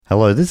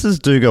Hello, this is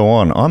Do Go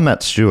On. I'm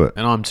Matt Stewart.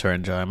 And I'm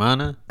Taran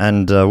Jayamana.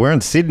 And we're in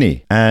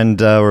Sydney.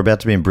 And we're about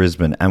to be in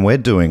Brisbane. And we're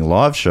doing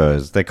live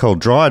shows. They're called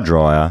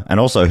Dryer.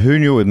 And also Who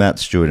Knew with Matt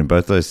Stewart in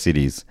both those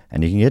cities.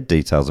 And you can get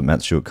details at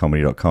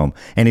mattstewartcomedy.com.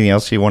 Anything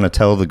else you want to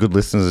tell the good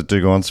listeners that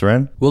Do Go On,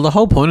 Taran? Well, the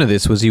whole point of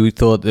this was you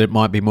thought that it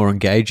might be more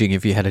engaging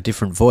if you had a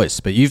different voice.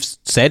 But you've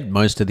said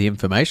most of the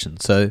information.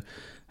 So,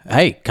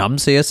 hey, come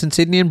see us in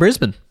Sydney and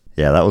Brisbane.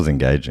 Yeah, that was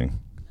engaging.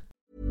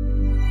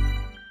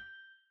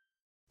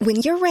 When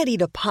you're ready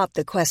to pop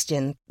the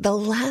question, the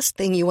last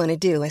thing you want to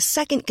do is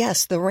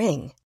second-guess the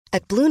ring.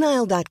 At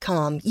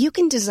BlueNile.com, you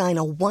can design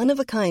a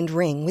one-of-a-kind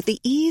ring with the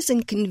ease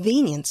and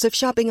convenience of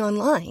shopping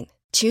online.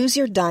 Choose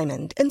your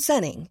diamond and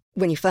setting.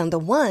 When you find the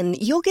one,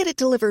 you'll get it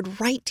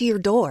delivered right to your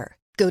door.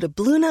 Go to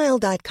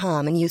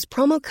BlueNile.com and use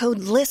promo code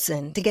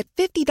LISTEN to get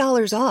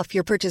 $50 off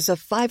your purchase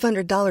of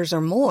 $500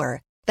 or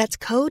more. That's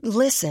code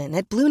LISTEN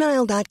at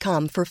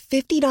BlueNile.com for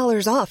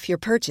 $50 off your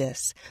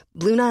purchase.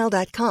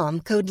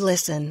 BlueNile.com, code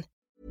LISTEN.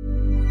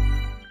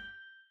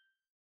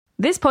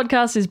 This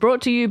podcast is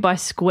brought to you by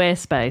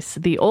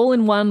Squarespace, the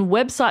all-in-one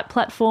website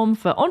platform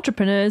for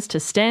entrepreneurs to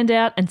stand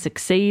out and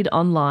succeed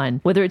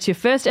online. Whether it's your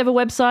first ever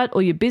website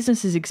or your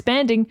business is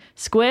expanding,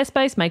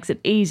 Squarespace makes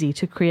it easy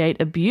to create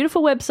a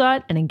beautiful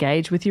website and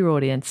engage with your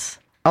audience.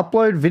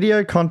 Upload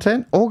video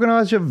content,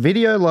 organize your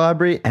video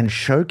library, and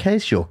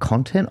showcase your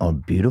content on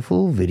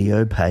beautiful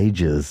video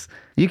pages.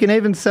 You can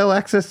even sell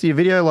access to your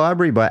video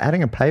library by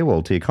adding a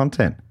paywall to your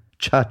content.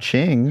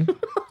 Cha-ching.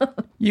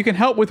 You can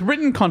help with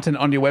written content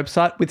on your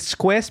website with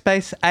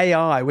Squarespace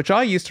AI, which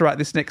I use to write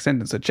this next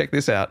sentence, so check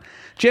this out.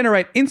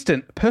 Generate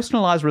instant,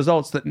 personalized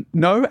results that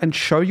know and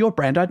show your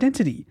brand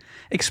identity.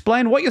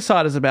 Explain what your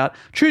site is about,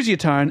 choose your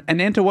tone,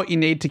 and enter what you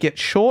need to get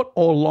short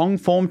or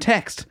long-form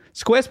text.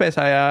 Squarespace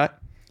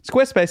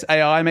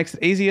AI makes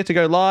it easier to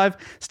go live,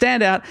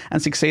 stand out,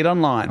 and succeed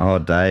online. Oh,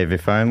 Dave,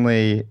 if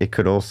only it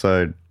could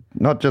also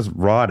not just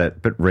write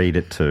it, but read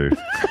it too.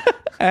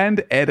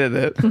 And edit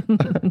it.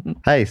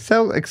 Hey,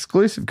 sell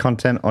exclusive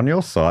content on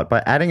your site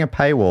by adding a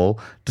paywall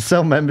to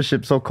sell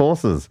memberships or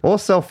courses, or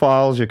sell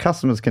files your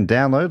customers can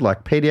download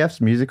like PDFs,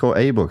 music, or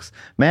ebooks.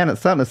 Man, it's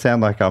starting to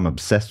sound like I'm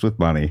obsessed with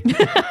money.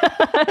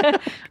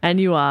 And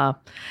you are.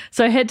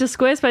 So head to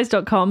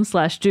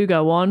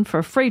squarespace.com/dogoon for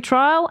a free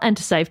trial and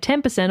to save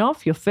 10%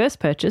 off your first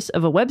purchase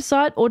of a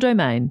website or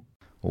domain.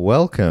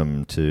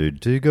 Welcome to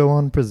Do Go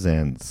On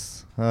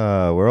Presents.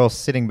 We're all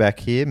sitting back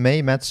here,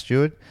 me, Matt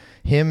Stewart,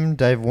 him,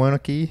 Dave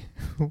Wernicke,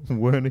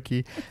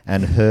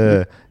 and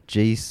her,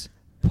 Jeese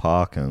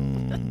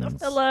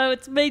Parkins. Hello,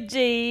 it's me,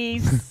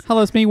 Jeez.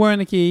 Hello, it's me,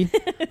 Wernicke.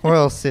 We're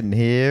all sitting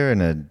here in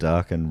a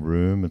darkened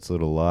room. It's a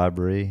little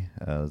library.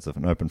 There's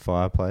an open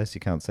fireplace. You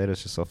can't see it.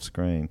 It's just off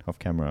screen, off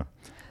camera.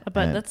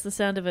 But that's the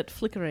sound of it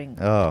flickering.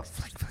 Oh,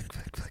 flick, flick,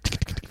 flick, flick,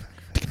 flick, flick, flick,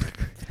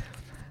 flick.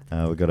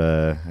 We've got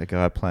a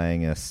guy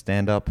playing a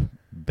stand-up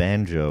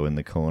banjo in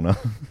the corner.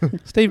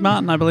 Steve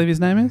Martin, I believe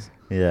his name is.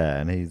 Yeah,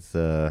 and he's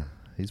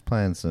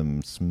playing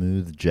some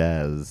smooth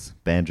jazz,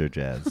 banjo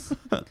jazz,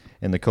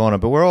 in the corner.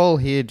 But we're all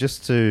here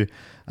just to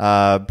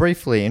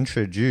briefly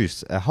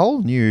introduce a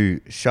whole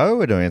new show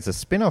we're doing. It's a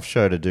spin-off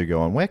show to Do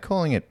Go On. We're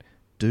calling it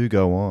Do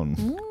Go On.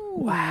 Ooh.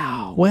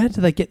 Wow. Where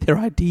do they get their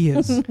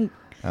ideas?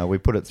 We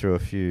put it through a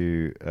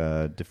few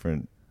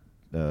different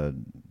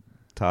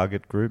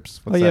target groups.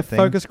 What's yeah, that thing?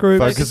 focus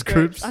groups. Focus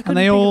groups. I couldn't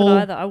they think all- of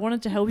it either. I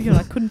wanted to help you and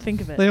I couldn't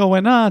think of it. They all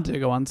went, Do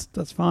Go On,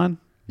 that's fine.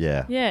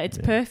 Yeah. Yeah, it's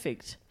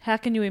perfect. How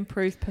can you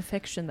improve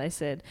perfection, they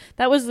said.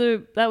 That was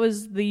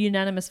the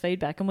unanimous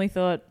feedback, and we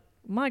thought,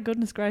 my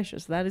goodness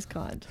gracious, that is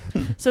kind.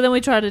 So then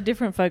we tried a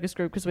different focus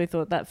group because we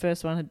thought that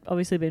first one had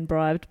obviously been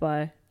bribed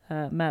by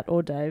Matt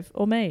or Dave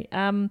or me.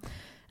 And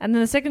then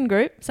the second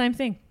group, same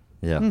thing.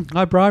 Yeah.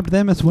 I bribed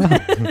them as well.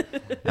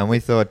 And we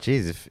thought,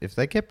 geez, if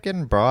they kept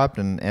getting bribed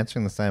and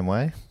answering the same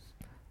way,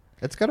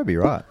 it's got to be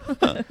right.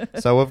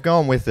 So we've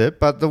gone with it.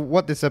 But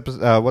what this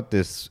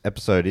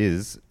episode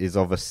is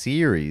of a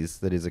series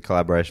that is a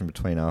collaboration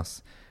between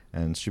us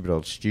and Stupid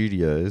Old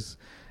Studios.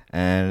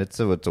 And it's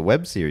a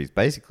web series,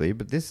 basically.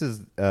 But this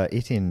is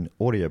it in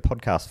audio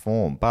podcast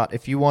form. But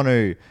if you want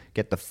to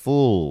get the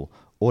full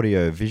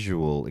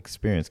audio-visual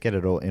experience, get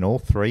it all in all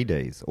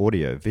 3Ds,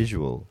 audio,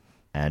 visual,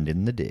 and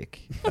in the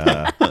dick.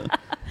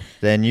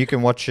 Then you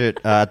can watch it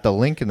at the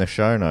link in the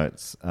show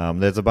notes.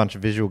 There's a bunch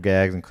of visual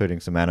gags, including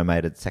some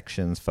animated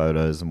sections,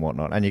 photos, and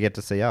whatnot. And you get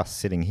to see us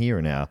sitting here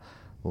in our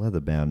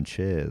leather-bound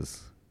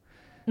chairs.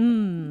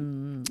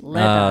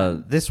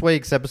 Leather. This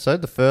week's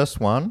episode, the first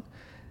one,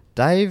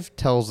 Dave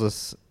tells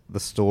us the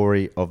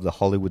story of the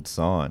Hollywood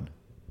sign.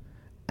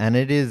 And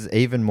it is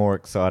even more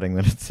exciting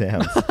than it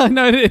sounds. I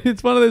know,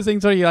 it's one of those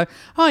things where you're like,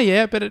 oh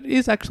yeah, but it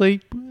is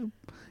actually...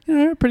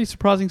 a pretty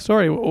surprising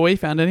story, what we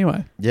found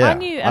anyway. Yeah, I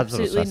knew thought it was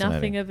absolutely fascinating.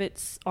 nothing of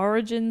its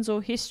origins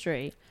or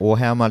history. Or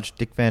how much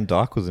Dick Van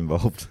Dyke was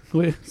involved.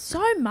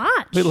 So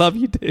much. We love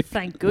you, Dick.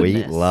 Thank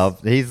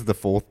goodness. He's the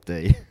fourth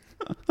D.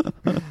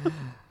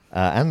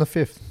 And the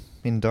fifth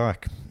in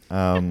Dyke.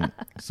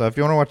 So if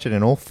you want to watch it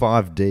in all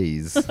 5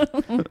 Ds,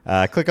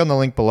 click on the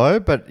link below.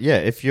 But yeah,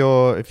 if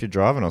you're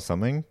driving or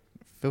something,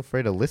 feel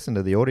free to listen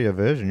to the audio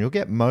version. You'll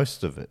get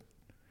most of it.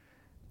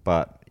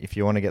 But if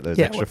you want to get those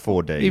extra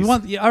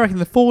 4Ds... I reckon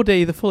the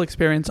 4D, the full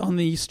experience, on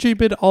the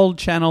Stupid Old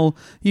Channel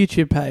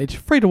YouTube page,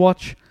 free to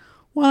watch.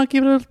 Why not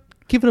give it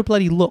a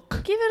bloody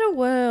look? Give it a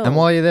whirl. And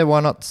while you're there, why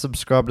not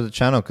subscribe to the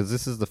channel? Because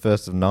this is the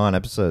first of 9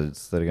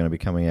 episodes that are going to be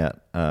coming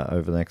out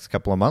over the next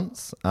couple of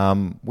months.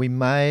 We're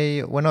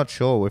not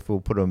sure if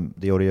we'll put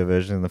the audio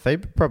version in the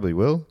feed, but probably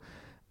will.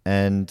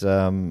 And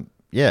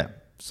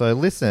so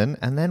listen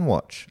and then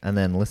watch and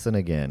then listen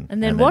again.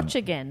 And then watch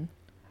again.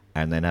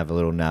 And then have a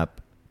little nap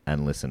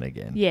and listen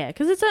again. Yeah,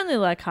 because it's only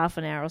like half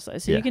an hour or so.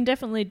 So Yeah. you can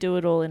definitely do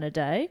it all in a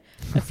day,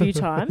 a few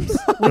times,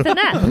 with a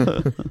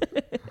nap.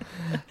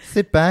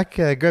 Sit back,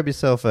 grab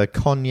yourself a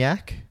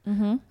cognac,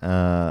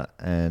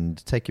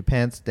 and take your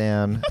pants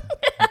down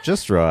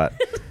just right,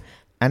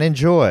 and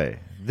enjoy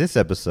this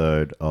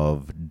episode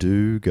of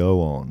Do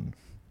Go On.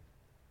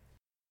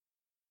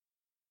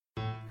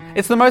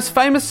 It's the most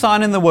famous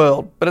sign in the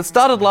world, but it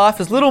started life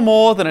as little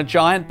more than a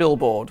giant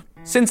billboard.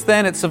 Since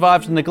then, it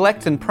survived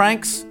neglect and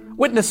pranks,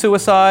 witnessed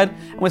suicide,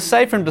 and was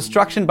saved from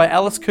destruction by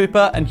Alice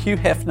Cooper and Hugh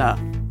Hefner.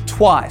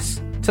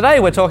 Twice. Today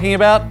we're talking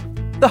about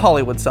the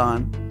Hollywood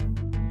sign.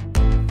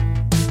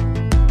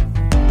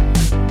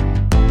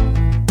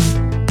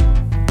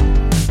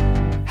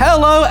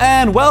 Hello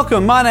and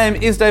welcome. My name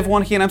is Dave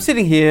Warnke and I'm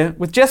sitting here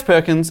with Jess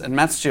Perkins and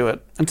Matt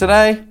Stewart. And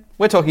today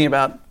we're talking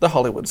about the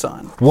Hollywood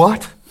sign.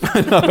 What?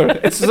 No,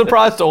 it's a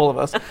surprise to all of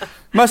us.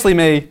 Mostly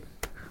me.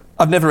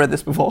 I've never read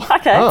this before.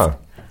 Okay. Oh.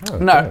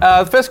 No,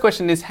 the first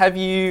question is, have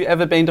you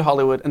ever been to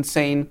Hollywood and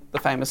seen the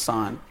famous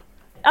sign?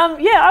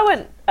 Yeah, I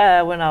went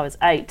when I was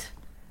 8,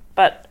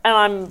 and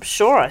I'm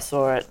sure I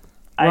saw it.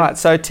 Right,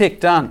 so tick,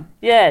 done.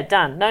 Yeah,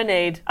 done. No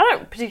need. I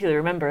don't particularly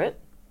remember it,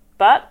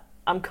 but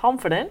I'm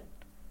confident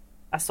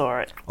I saw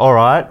it. All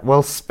right,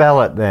 well,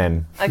 spell it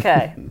then.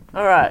 Okay,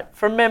 all right.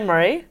 From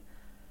memory,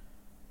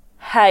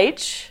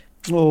 H.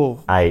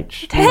 Oh,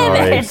 H.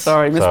 Damn it.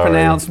 sorry,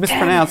 mispronounced.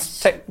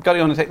 Got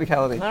you on a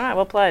technicality. All right,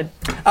 well played.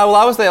 Well,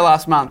 I was there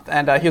last month,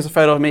 and here's a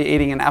photo of me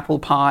eating an apple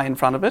pie in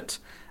front of it.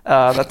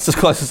 That's as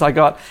close as I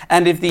got.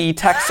 And if the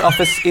tax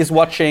office is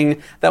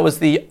watching, that was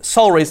the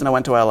sole reason I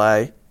went to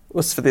LA,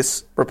 was for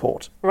this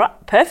report. Right,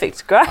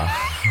 perfect. Great.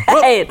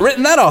 Well,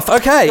 written that off.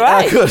 Okay,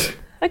 Great. good.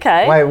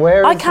 Okay. Wait,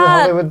 where I is the can't-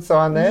 Hollywood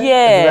sign there?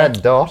 Yeah. Is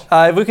that dot?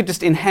 If we could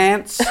just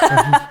enhance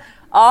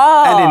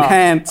Oh. and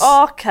enhance.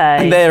 Okay.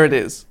 And there it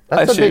is.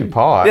 That's I a big assume.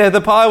 pie. Yeah,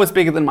 the pie was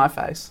bigger than my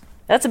face.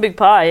 That's a big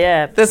pie,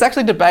 yeah. There's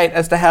actually debate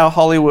as to how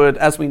Hollywood,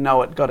 as we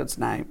know it, got its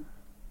name.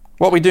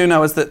 What we do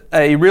know is that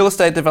a real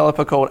estate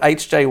developer called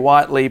H.J.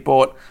 Whiteley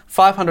bought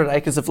 500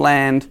 acres of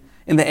land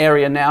in the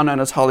area now known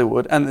as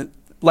Hollywood, and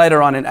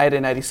later on in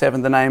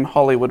 1887 the name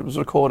Hollywood was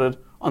recorded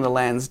on the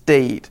land's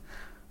deed.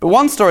 But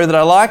one story that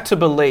I like to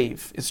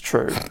believe is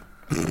true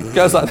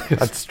goes like this.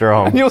 That's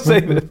strong. You'll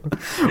see this.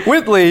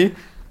 Whitley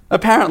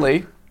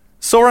apparently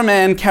saw a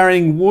man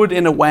carrying wood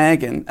in a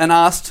wagon and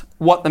asked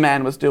what the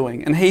man was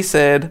doing. And he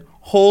said,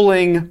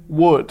 hauling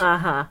wood.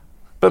 Uh-huh.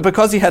 But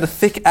because he had a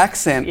thick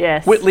accent,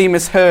 Yes. Whitley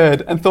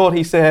misheard and thought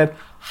he said,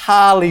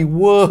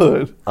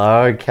 Hollywood.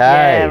 Okay.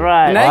 Yeah,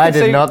 right. Now you I can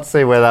did see- not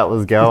see where that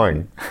was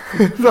going.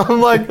 So I'm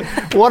like,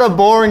 what a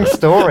boring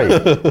story.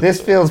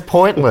 This feels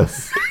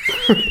pointless.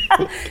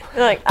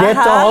 Like, Get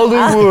to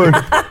Hollywood.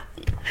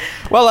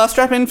 Well,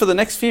 strap in for the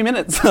next few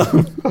minutes.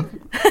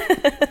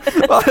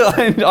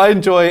 I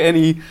enjoy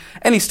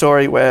any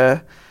story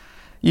where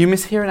you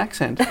mishear an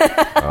accent.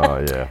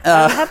 Oh, yeah.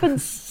 It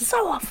happens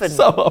so often.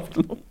 So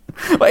often.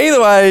 But either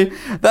way,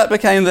 that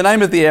became the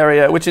name of the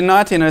area, which in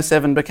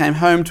 1907 became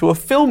home to a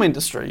film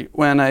industry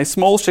when a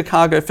small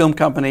Chicago film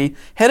company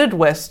headed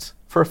west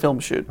for a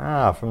film shoot.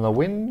 Ah, from the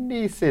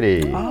Windy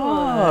City.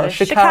 Oh,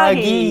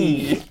 Chicago.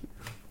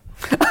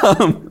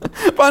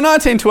 By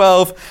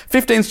 1912,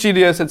 15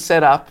 studios had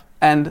set up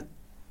and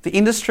the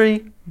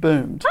industry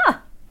boomed.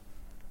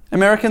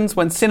 Americans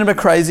went cinema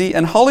crazy,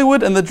 and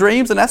Hollywood and the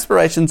dreams and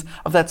aspirations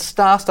of that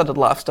star-studded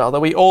lifestyle that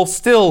we all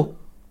still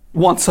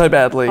want so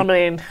badly I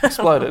mean,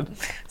 exploded.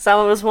 some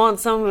of us want,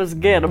 some of us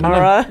get, am I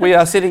right? We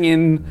are sitting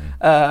in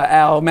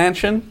our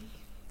mansion.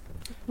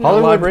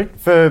 Hollywood, library.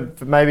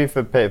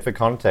 for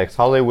context,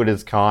 Hollywood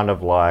is kind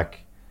of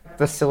like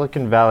the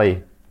Silicon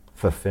Valley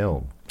for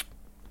film.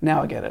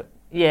 Now I get it.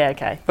 Yeah,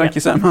 okay. Thank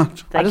you so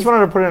much. I just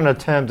wanted to put it in a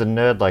terms of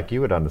nerd like you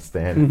would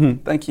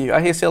understand. Thank you.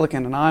 I hear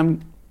silicon and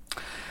I'm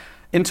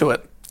into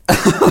it.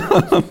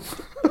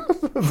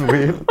 It's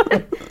weird.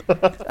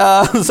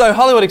 So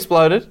Hollywood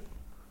exploded.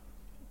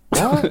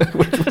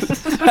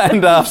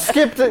 And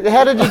Skipped it.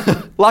 How did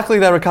you... luckily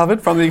they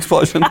recovered from the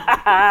explosion. No,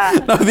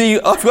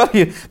 I've got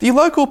here. The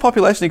local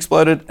population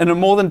exploded and it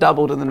more than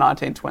doubled in the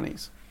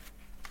 1920s.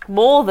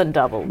 More than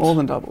doubled. More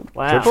than doubled.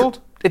 Wow. Tripled?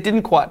 It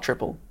didn't quite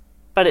triple.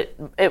 But it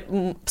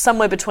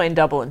somewhere between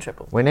double and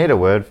triple. We need a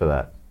word for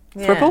that.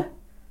 Yeah. Triple?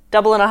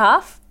 Double and a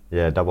half?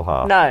 Yeah, double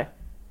half. No.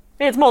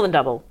 Yeah, it's more than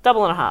double.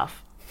 Double and a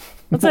half.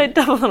 Let's say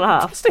double and a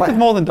half. Stick with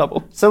more than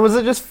double. So was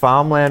it just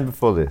farmland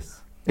before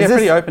this? Yeah, Is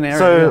pretty open area,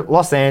 So yeah.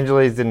 Los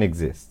Angeles didn't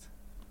exist?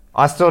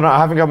 I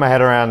haven't got my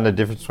head around the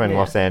difference between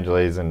Los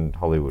Angeles and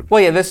Hollywood.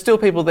 Well, yeah, there's still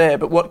people there,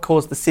 but what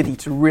caused the city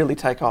to really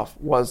take off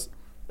was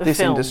this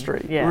film,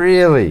 industry. yeah.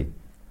 Really?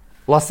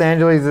 Los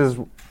Angeles is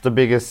the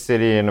biggest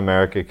city in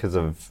America because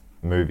of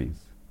movies.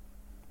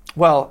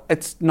 Well,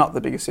 it's not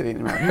the biggest city in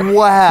America.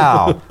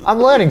 Wow. I'm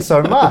learning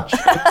so much.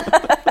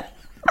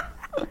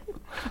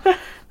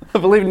 I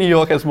believe New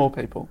York has more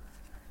people.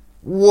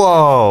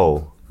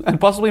 Whoa. And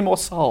possibly more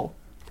soul.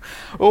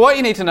 Well, what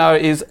you need to know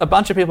is a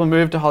bunch of people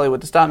moved to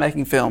Hollywood to start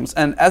making films,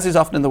 and as is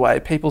often the way,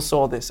 people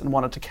saw this and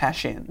wanted to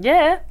cash in.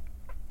 Yeah.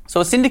 So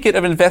a syndicate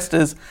of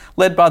investors,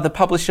 led by the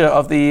publisher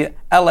of the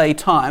LA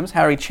Times,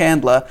 Harry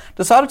Chandler,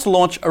 decided to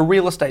launch a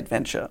real estate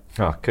venture.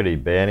 Oh, could he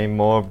be any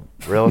more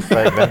real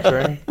estate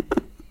venturing?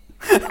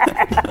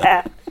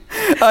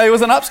 It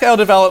was an upscale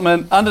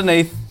development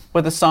underneath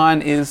where the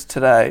sign is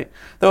today.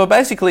 They were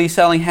basically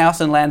selling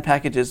house and land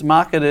packages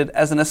marketed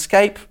as an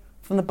escape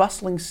from the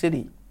bustling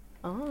city.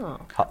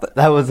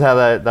 That was how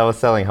they were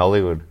selling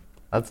Hollywood.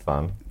 That's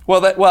fun.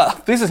 Well,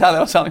 this is how they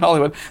were selling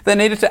Hollywood. They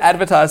needed to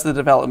advertise the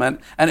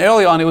development, and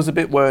early on it was a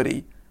bit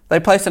wordy. They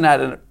placed an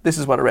ad, and this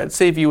is what it read.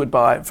 See if you would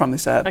buy from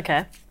this ad.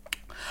 Okay.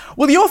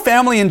 Will your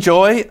family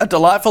enjoy a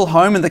delightful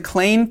home in the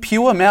clean,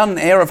 pure mountain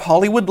air of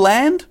Hollywood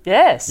land?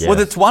 Yes. Yeah. With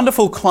its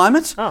wonderful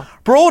climate, Oh.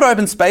 broad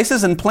open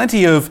spaces, and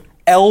plenty of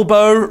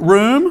elbow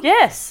room?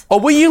 Yes. Or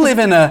will you live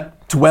in a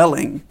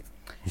dwelling?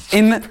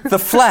 In the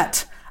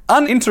flat,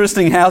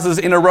 uninteresting houses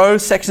in a row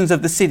sections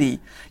of the city,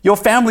 your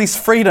family's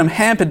freedom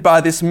hampered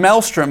by this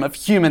maelstrom of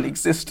human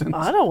existence.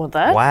 I don't want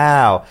that.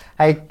 Wow.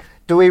 Hey,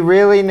 do we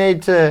really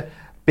need to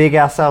big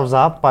ourselves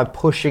up by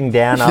pushing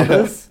down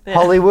others?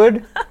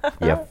 Hollywood?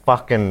 You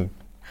fucking...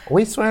 Are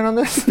we swearing on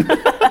this?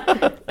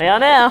 We are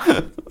now.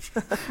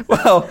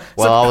 Well,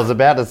 Well, I was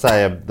about to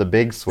say the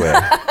big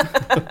swear.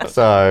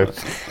 So,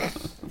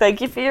 Thank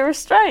you for your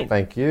restraint.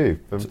 thank you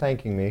for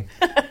thanking me.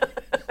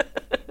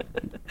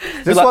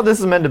 Is this what this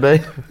is meant to be?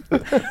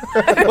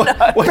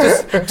 well,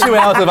 just 2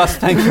 hours of us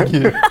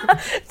thanking you.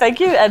 Thank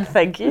you and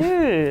thank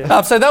you.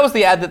 So that was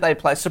the ad that they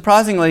placed.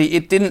 Surprisingly,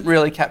 it didn't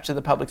really capture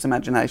the public's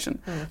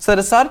imagination. So they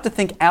decided to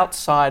think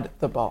outside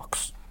the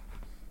box.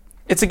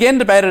 It's again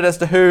debated as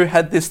to who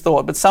had this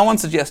thought, but someone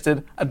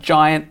suggested a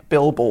giant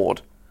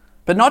billboard.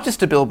 But not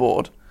just a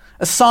billboard,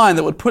 a sign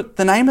that would put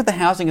the name of the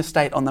housing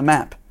estate on the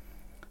map.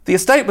 The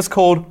estate was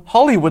called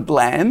Hollywood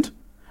Land,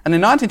 and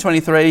in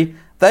 1923,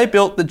 they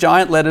built the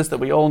giant letters that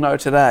we all know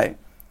today.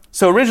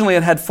 So originally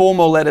it had 4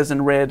 more letters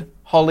and read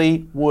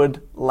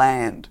Hollywood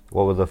Land.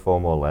 What were the 4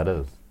 more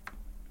letters?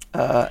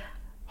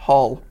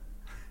 Hol.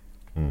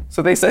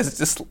 So these days it's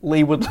just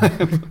Leewood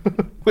Land,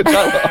 which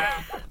I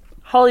love.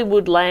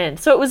 Hollywood Land.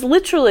 So it was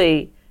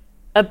literally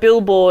a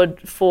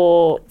billboard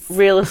for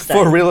real estate.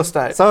 For real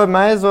estate. So it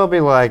may as well be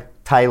like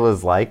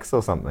Taylor's Lakes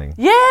or something.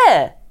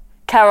 Yeah.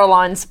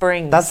 Caroline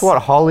Springs. That's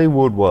what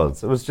Hollywood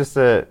was. It was just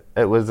a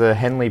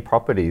Henley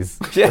Properties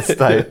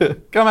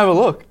estate Come have a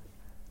look.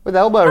 with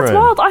elbow That's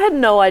room. wild. I had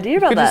no idea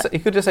about that. You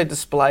could just say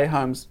display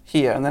homes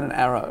here and then an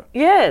arrow.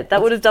 Yeah,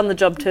 that would have done the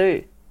job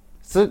too.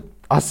 So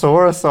I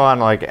saw a sign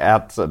like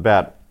out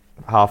about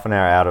half an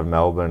hour out of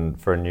Melbourne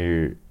for a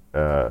new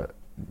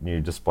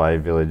display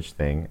village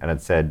thing, and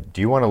it said,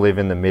 "Do you want to live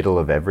in the middle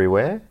of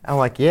everywhere?" I'm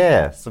like,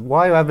 "Yeah." So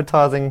why are you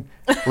advertising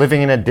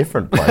living in a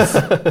different place?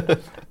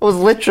 It was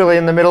literally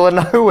in the middle of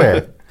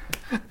nowhere.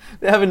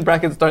 They have in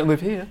brackets, don't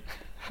live here.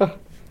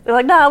 They're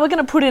like, nah, we're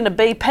going to put in a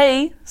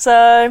BP,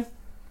 so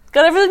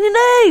got everything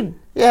you need.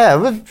 Yeah,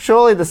 but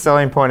surely the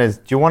selling point is,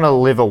 do you want to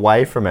live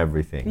away from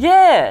everything?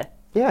 Yeah.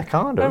 Yeah,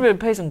 kind A of. bit of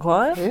peace and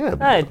quiet. Yeah,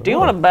 Hey, do you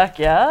want a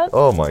backyard?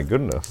 Oh my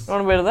goodness.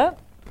 Want a bit of that?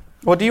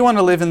 Or do you want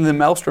to live in the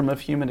maelstrom of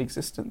human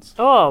existence?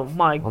 Oh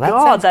my Well, that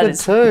God, that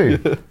sounds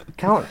good is too.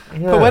 Can't,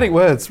 yeah. Poetic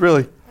words,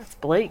 really. that's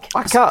bleak.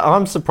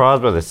 I'm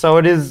surprised by this. So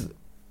it is,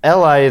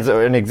 LA is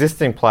an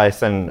existing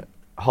place and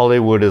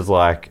Hollywood is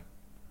like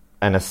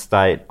an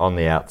estate on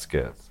the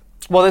outskirts.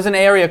 Well, there's an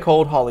area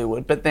called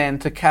Hollywood, but then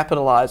to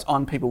capitalise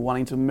on people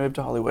wanting to move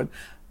to Hollywood,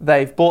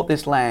 they've bought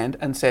this land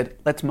and said,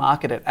 let's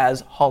market it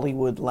as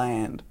Hollywood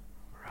Land.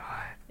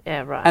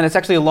 Yeah, right. And it's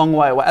actually a long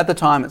way away. At the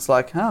time, it's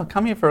like, oh,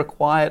 come here for a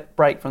quiet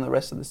break from the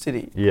rest of the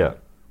city. Yeah.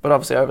 But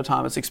obviously over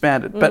time it's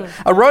expanded. But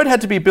a road had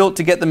to be built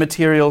to get the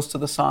materials to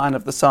the sign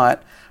of the site.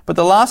 But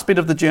the last bit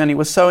of the journey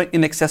was so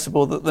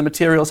inaccessible that the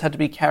materials had to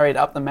be carried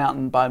up the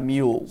mountain by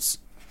mules.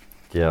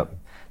 Yep.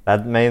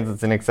 That means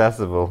it's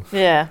inaccessible.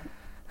 yeah.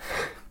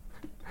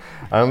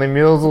 Only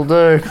mules will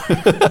do.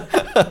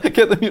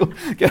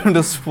 Get them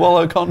to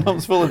swallow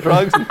condoms full of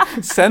drugs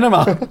and send them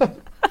up.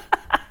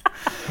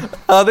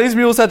 These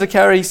mules had to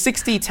carry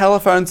 60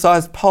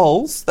 telephone-sized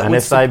poles. That And would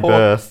if they support-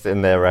 burst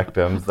in their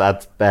rectums,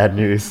 that's bad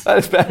news. That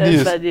is bad That's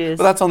news. bad news.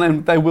 But that's on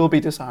them. They will be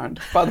disowned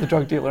by the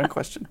drug dealer in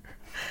question.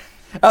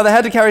 They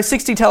had to carry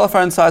 60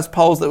 telephone-sized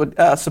poles that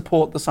would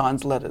support the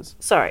sign's letters.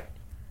 Sorry.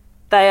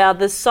 They are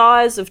the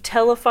size of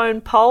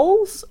telephone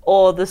poles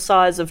or the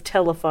size of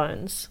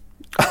telephones?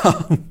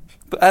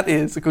 That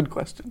is a good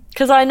question.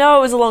 Because I know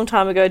it was a long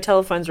time ago,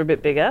 telephones were a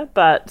bit bigger,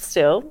 but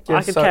still, I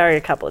Yes, could so- carry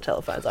a couple of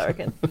telephones, I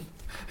reckon.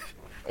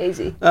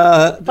 Easy.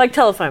 Like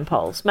telephone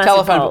poles, massive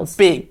Telephone poles.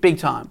 big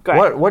time.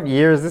 Great. What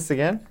year is this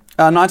again?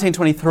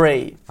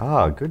 1923.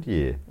 Oh, good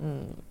year.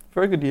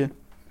 Very good year.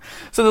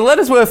 So the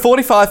letters were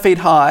 45 feet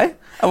high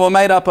and were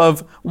made up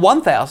of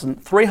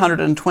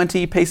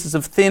 1,320 pieces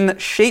of thin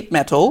sheet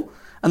metal,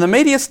 and the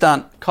media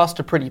stunt cost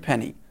a pretty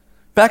penny.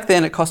 Back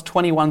then, it cost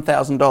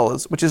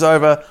 $21,000, which is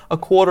over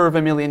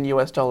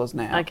 $250,000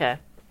 now. Okay.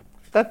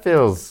 That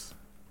feels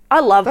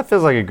That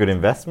like a good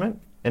investment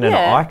in an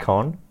Yeah.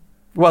 icon.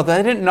 Well,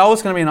 they didn't know it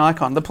was going to be an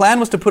icon. The plan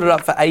was to put it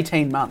up for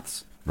 18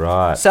 months.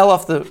 Right. Sell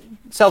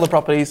the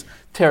properties,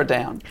 tear it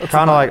down.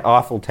 Kind of like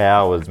Eiffel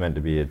Tower was meant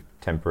to be a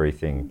temporary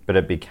thing, but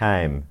it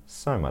became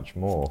so much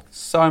more.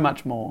 So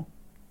much more.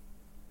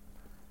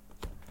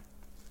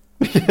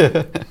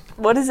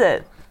 What is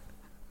it?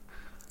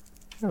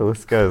 The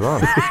list goes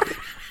on.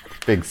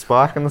 Big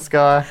spike in the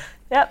sky.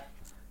 Yep.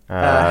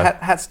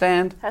 Hat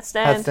stand. Hat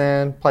stand. Hat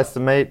stand, place to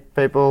meet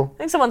people. I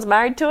think someone's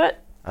married to it.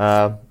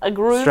 A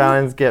groom.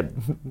 Australians get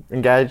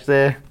engaged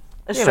there.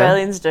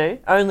 Australians do.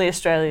 Only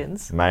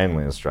Australians.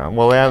 Mainly Australian.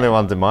 Well, the only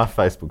ones in my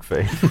Facebook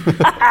feed.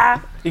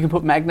 You can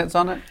put magnets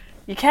on it,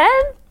 You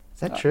can?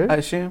 Is that true? I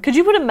assume. Could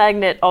you put a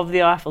magnet of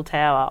the Eiffel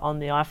Tower on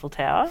the Eiffel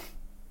Tower?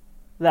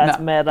 That's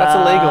No, meta. That's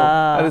illegal.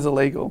 That is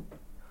illegal.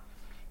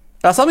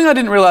 Something I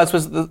didn't realise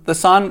was the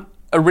sun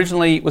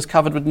originally was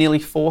covered with nearly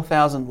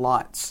 4,000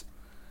 lights.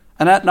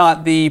 And at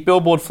night, the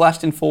billboard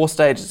flashed in 4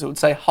 stages. It would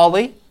say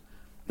Holly,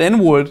 then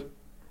wood,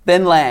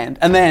 then land,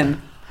 and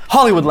then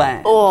Hollywood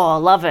land. Oh,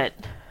 love it.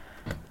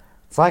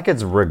 It's like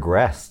it's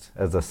regressed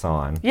as a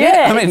sign.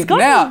 Yeah, I mean, it's got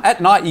now at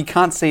night you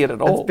can't see it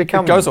at all. It's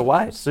become It goes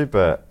away.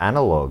 super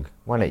analog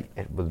when it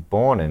was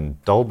born in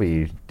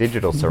Dolby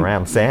Digital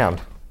Surround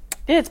Sound.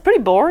 Yeah, it's pretty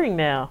boring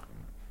now.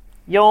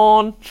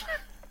 Yawn.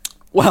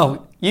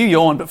 Well, you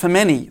yawned, but for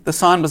many, the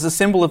sign was a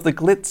symbol of the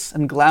glitz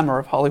and glamour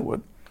of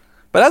Hollywood.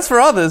 But as for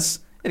others,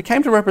 it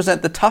came to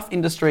represent the tough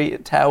industry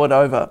it towered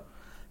over.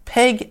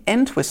 Peg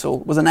Entwistle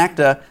was an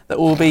actor that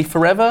will be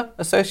forever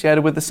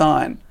associated with the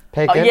sign.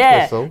 Peg Oh,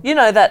 yeah. Entwistle. You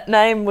know that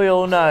name we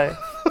all know.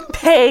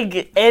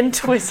 Peg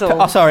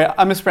Entwistle. Oh, sorry,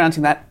 I'm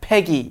mispronouncing that.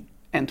 Peggy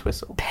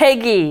Entwistle.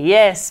 Peggy,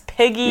 yes.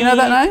 Peggy. You know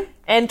that name?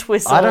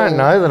 Entwistle. I don't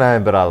know the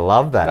name, but I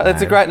love that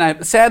It's a name. great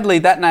name. Sadly,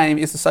 that name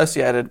is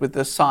associated with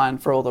the sign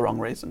for all the wrong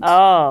reasons.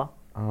 Oh.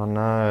 Oh,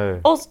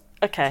 no. Also,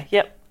 okay,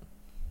 yep.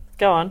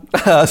 Go on.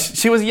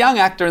 She was a young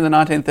actor in the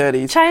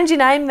 1930s. Change your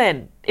name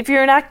then. If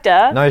you're an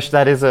actor, No,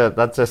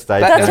 that's a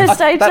stage That's name. her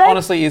stage that name?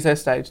 honestly is her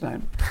stage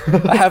name.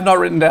 I have not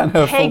written down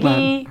her full name.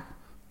 Peggy Her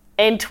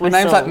Entwistle.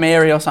 name's like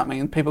Mary or something,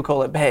 and people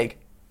call it Peg.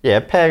 Yeah,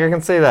 Peg, I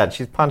can see that.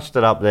 She's punched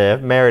it up there.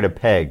 Married a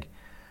Peg.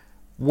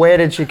 Where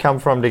did she come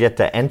from to get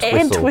to Entwistle?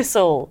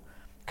 Entwistle.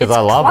 'Cause It's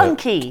I love it.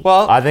 clunky.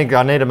 Well, I think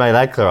I need to make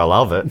that clear. I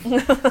love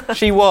it.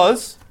 she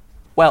was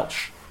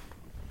Welsh,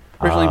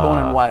 originally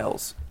born in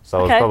Wales. So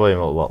it was Okay. probably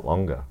a lot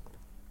longer.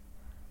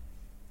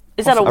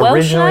 Is that a Welsh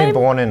Originally name?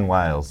 born in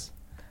Wales.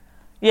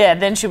 Yeah,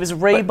 then she was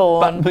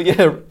reborn. But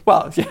yeah,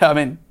 well, yeah, I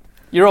mean,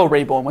 you're all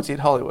reborn once you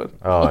hit Hollywood.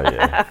 Oh,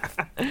 yeah.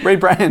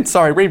 Rebrand, that's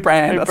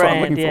what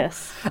I'm looking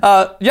yes.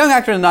 for. Young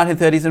actor in the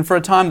 1930s, and for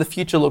a time the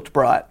future looked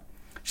bright.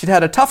 She'd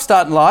had a tough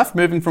start in life,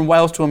 moving from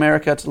Wales to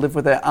America to live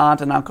with her aunt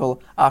and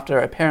uncle after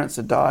her parents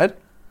had died.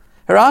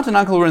 Her aunt and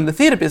uncle were in the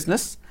theatre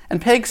business, and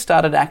Peg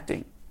started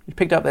acting. She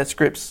picked up their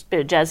scripts.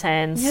 Bit of jazz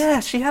hands. Yeah,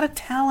 she had a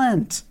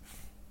talent.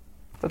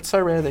 That's so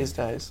rare these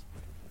days.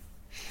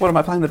 What am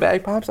I playing the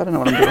bagpipes? I don't know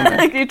what I'm doing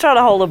there. You try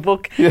to hold a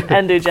book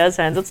and do jazz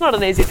hands. It's not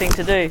an easy thing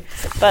to do.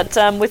 But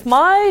with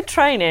my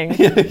training,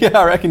 Yeah,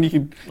 I reckon you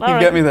can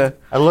get me there.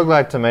 It looked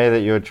like to me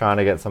that you were trying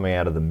to get something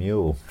out of the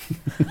mule.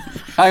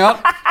 Hang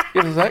on.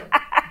 Give us a sec.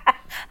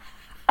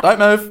 Don't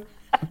move.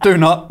 Do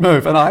not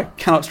move. And I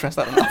cannot stress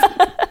that enough.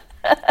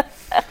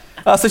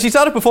 So she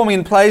started performing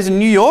in plays in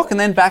New York and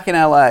then back in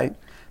LA.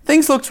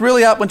 Things looked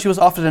really up when she was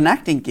offered an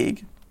acting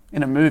gig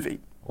in a movie.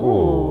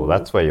 Ooh,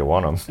 that's where you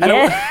want them.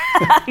 yeah,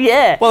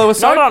 yeah. Well, it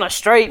was not so- on a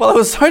street. Well, it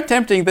was so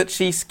tempting that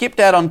she skipped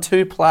out on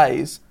 2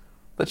 plays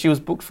that she was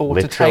booked for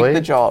to Literally? take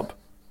the job.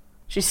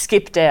 She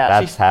skipped out.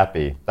 That's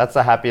happy. That's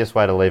the happiest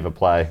way to leave a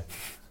play.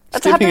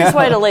 That's the skipping happiest out.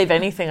 way to leave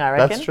anything, I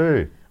reckon. That's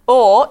true.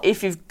 Or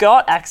if you've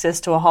got access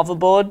to a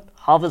hoverboard,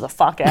 hover the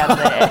fuck out of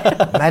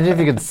there. Imagine if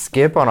you could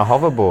skip on a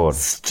hoverboard.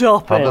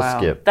 Stop Hover it.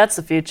 skip. That's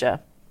the future.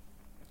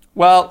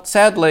 Well,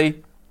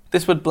 sadly,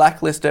 this would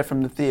blacklist her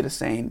from the theatre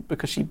scene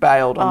because she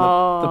bailed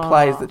on the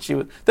plays that she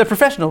was... They're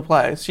professional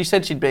plays. She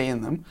said she'd be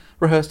in them,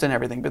 rehearsed and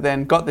everything, but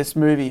then got this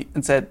movie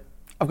and said,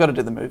 I've got to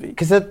do the movie.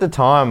 Because at the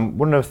time,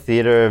 wouldn't have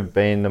theatre have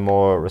been the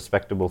more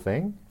respectable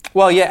thing?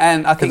 Well, yeah,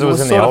 and I think it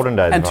was in the sort of- olden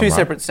days, and if 2 I'm right.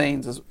 separate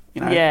scenes, as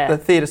you know, Yeah. the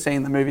theatre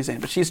scene, the movie scene.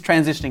 But she's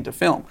transitioning to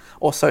film,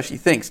 or so she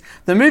thinks.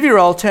 The movie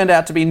role turned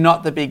out to be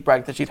not the big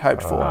break that she'd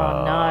hoped for.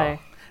 Oh, no.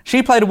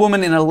 She played a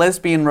woman in a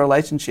lesbian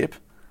relationship,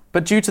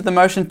 but due to the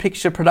motion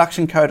picture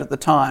production code at the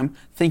time,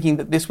 thinking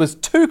that this was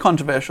too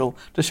controversial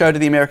to show to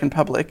the American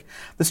public,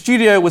 the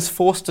studio was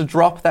forced to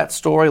drop that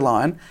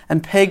storyline,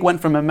 and Peg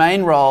went from a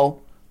main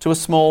role to a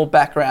small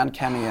background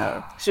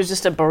cameo. She was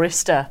just a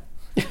barista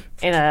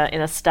in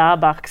a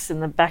Starbucks in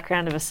the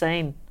background of a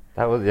scene.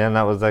 That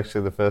was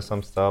actually the first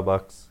time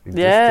Starbucks existed.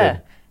 Yeah.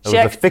 It was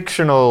a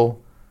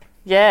fictional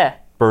Yeah.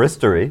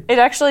 baristery, It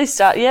actually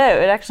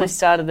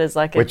started as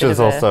like a which bit is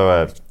of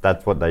also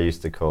that's what they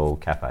used to call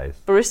cafes.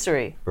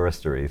 baristery.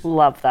 Baristeries.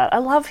 Love that. I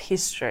love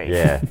history.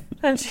 Yeah.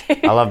 Don't you?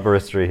 I love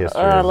baristery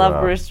history. I as love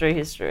well. baristery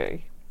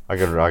history. I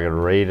could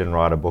read and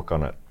write a book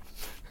on it.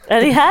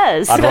 And he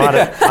has. I'd write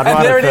it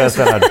there it first,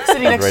 is. then I'd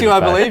Sitting next to read you, it I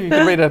back. believe. You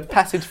could read a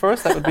passage for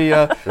us. That would be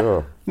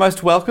Sure.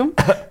 most welcome.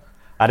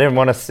 I didn't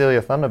want to steal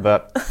your thunder,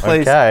 but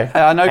Please. okay.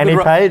 Hey, I know Any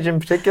good page in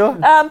particular?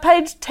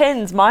 Page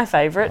 10's my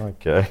favourite.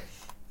 Okay.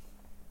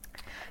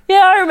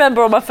 Yeah, I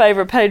remember all my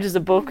favourite pages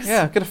of books.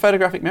 Yeah, got a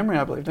photographic memory,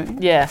 I believe, don't you?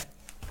 Yeah.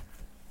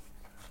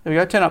 There we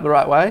go. Turn up the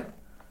right way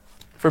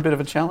for a bit of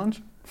a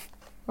challenge.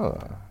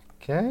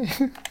 Okay.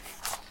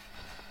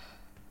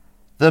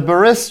 The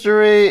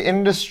baristery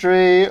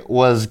industry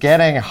was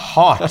getting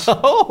hot.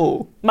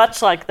 Oh,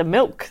 Much like the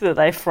milk that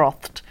they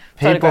frothed.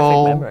 Photographic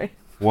People memory.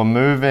 were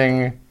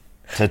moving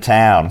to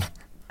town.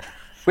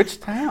 which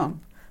town?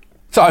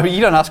 Sorry,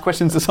 you don't ask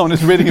questions to someone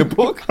who's reading a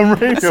book. I'm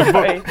reading a book.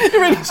 Sorry.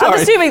 Sorry. I'm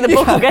assuming the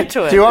book will get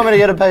to it. Do you want me to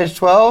get to page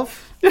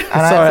 12 and answer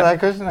Sorry. that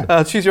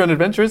question? Choose your own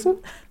adventure, is it?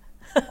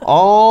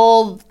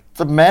 All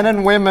the men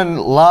and women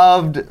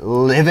loved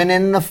living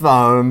in the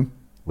foam,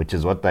 which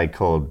is what they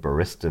called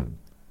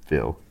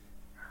Baristaville.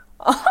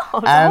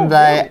 And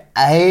they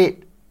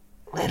ate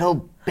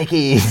little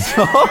bickies.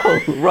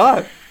 Oh,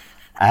 right.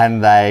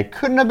 And they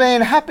couldn't have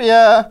been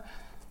happier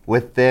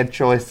with their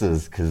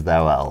choices because they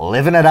were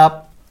living it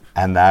up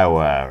and they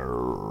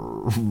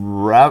were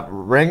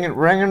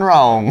ringing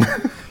wrong.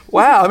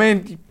 Wow, I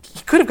mean, you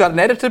could have got an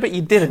editor, but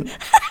you didn't.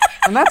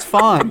 And that's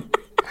fine.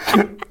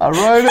 I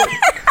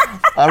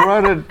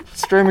wrote a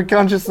stream of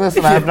consciousness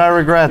and I have no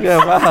regrets. Yeah,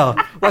 wow.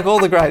 Like all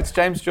the greats,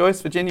 James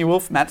Joyce, Virginia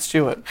Woolf, Matt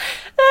Stewart.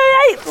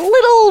 They ate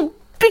little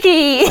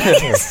piggy.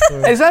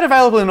 Is that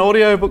available in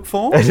audiobook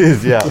form? It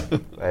is, yeah.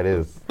 It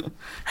is.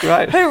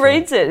 Great. Who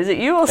reads it? Is it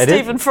you or It is-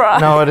 Stephen Fry?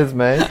 No, it is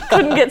me.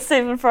 Couldn't get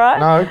Stephen Fry?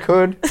 No,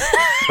 could.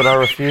 But I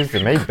refused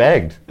him. He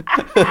begged.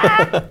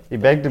 He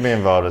begged to be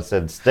involved. I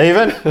said,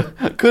 Stephen,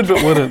 Could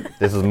but wouldn't.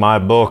 this is my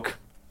book.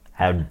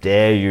 How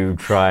dare you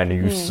try and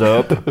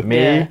usurp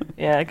me?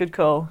 Yeah, good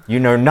call. You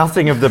know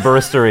nothing of the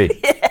baristery.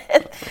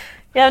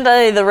 You haven't done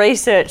any of the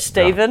research,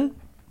 Stephen.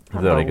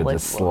 I thought he could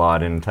just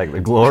slide in and take the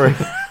glory.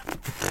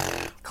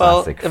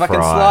 Well, Classic if I can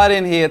Fry. slide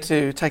in here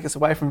to take us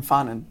away from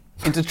fun and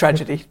into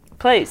tragedy.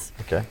 Please.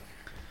 Okay.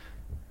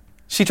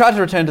 She tried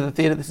to return to the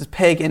theatre. This is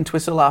Peg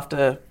Entwistle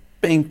after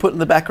being put in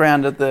the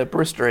background at the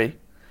baristery.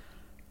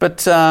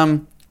 But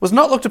was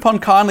not looked upon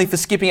kindly for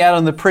skipping out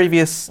on the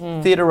previous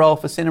theatre role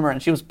for cinema,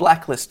 and she was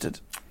blacklisted.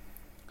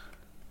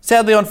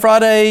 Sadly, on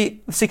Friday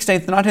the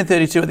 16th,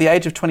 1932, at the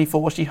age of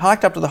 24, she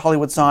hiked up to the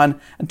Hollywood sign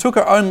and took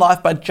her own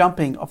life by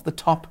jumping off the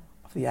top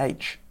of the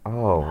H.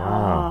 Oh,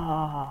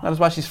 wow. That is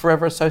why she's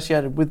forever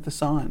associated with the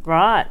sign.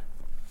 Right.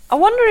 I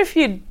wonder if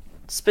you'd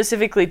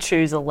specifically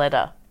choose a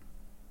letter,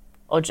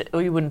 or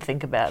you wouldn't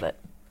think about it.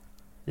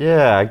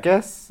 Yeah, I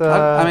guess.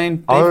 I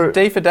mean,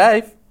 D for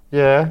Dave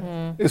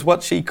Yeah. is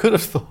what she could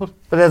have thought.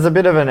 But there's a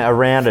bit of a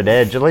rounded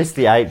edge. At least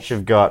the H,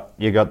 you got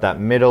that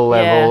middle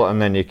level, Yeah. and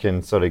then you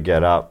can sort of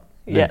get up.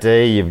 The Yeah.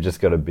 D, you've just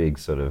got a big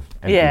sort of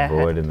empty Yeah.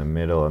 void in the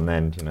middle, and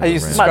then I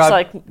used to the Much Describe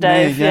like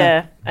Dave, me,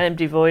 yeah. an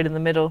empty void in the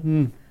middle.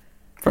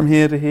 From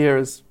here to here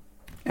is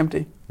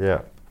empty. yeah.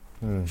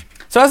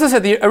 So as I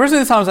said, originally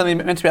the sign was only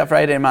meant to be out for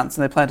 18 months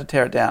and they planned to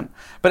tear it down.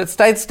 But it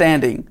stayed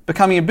standing,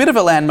 becoming a bit of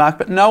a landmark,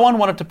 but no one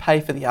wanted to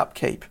pay for the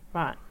upkeep.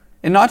 Right.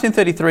 In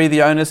 1933,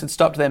 the owners had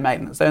stopped their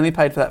maintenance. They only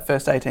paid for that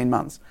first 18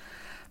 months.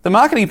 The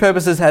marketing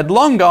purposes had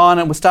long gone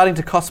and were starting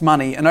to cost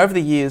money, and over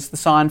the years, the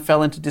sign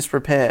fell into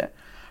disrepair.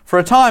 For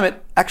a time,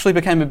 it actually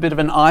became a bit of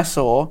an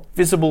eyesore,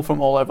 visible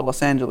from all over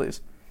Los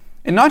Angeles.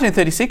 In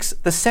 1936,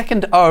 the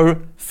second O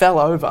fell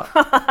over.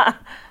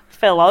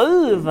 Fell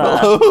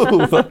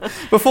over.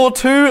 Before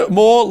two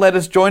more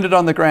letters joined it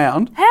on the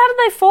ground, How did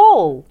they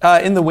fall?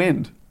 in the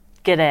wind.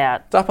 Get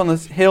out. It's up on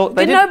this hill.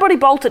 They Did didn't- nobody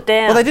bolt it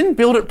down? Well, they didn't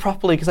build it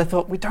properly because they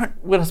thought we're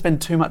going to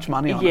spend too much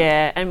money on it.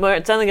 Yeah, and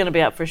it's only going to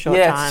be up for a short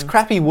Yeah, time. it's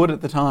crappy wood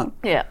at the time.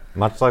 Yeah,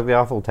 Much like the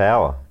Eiffel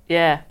Tower.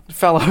 yeah. It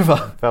fell over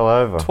Fell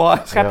over.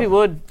 twice. Crappy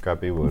wood.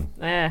 Crappy wood.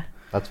 Yeah,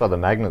 That's why the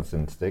magnets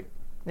didn't stick,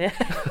 yeah.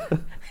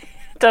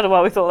 Don't know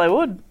why we thought they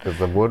would. because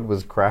the wood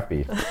was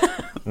crappy.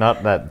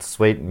 Not that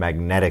sweet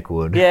magnetic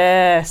wood.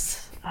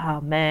 Yes. Oh,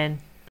 man.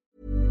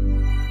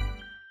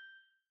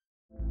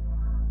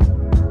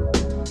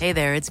 Hey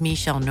there, it's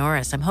Michelle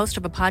Norris. I'm host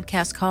of a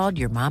podcast called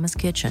Your Mama's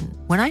Kitchen.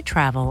 When I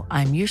travel,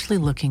 I'm usually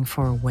looking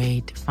for a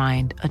way to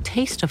find a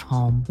taste of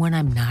home when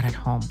I'm not at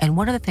home. And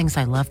one of the things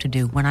I love to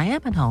do when I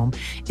am at home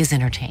is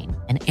entertain.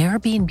 And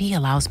Airbnb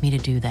allows me to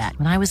do that.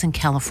 When I was in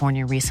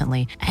California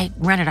recently, I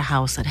rented a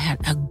house that had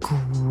a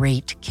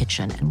great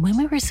kitchen. And when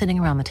we were sitting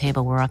around the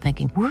table, we're all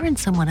thinking, we're in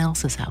someone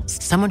else's house.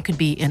 Someone could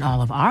be in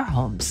all of our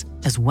homes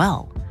as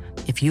well.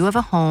 If you have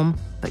a home,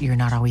 but you're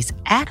not always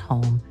at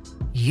home,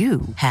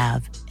 you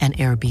have an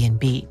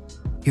Airbnb.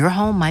 Your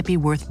home might be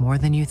worth more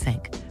than you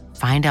think.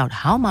 Find out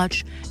how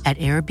much at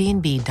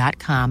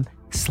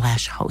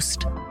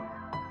airbnb.com/host.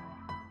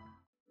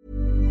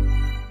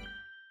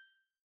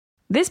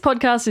 This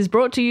podcast is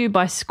brought to you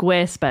by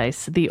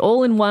Squarespace, the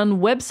all-in-one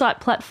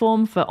website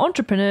platform for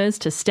entrepreneurs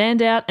to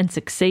stand out and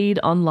succeed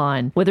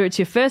online. Whether it's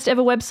your first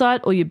ever website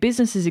or your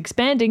business is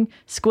expanding,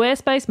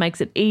 Squarespace makes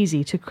it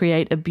easy to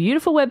create a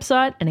beautiful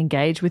website and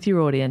engage with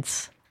your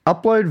audience.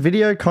 Upload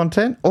video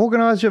content,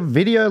 organize your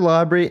video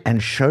library,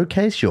 and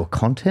showcase your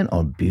content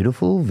on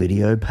beautiful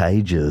video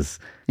pages.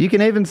 You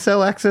can even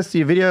sell access to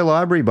your video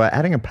library by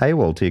adding a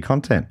paywall to your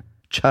content.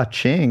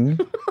 Cha-ching.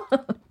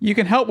 You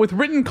can help with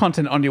written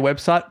content on your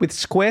website with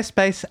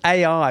Squarespace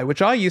AI,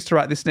 which I use to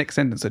write this next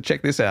sentence, so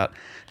check this out.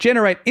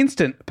 Generate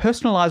instant,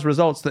 personalized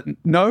results that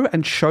know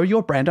and show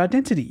your brand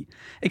identity.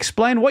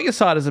 Explain what your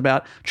site is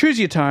about, choose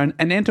your tone,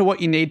 and enter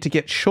what you need to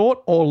get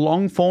short or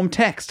long-form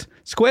text.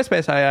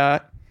 Squarespace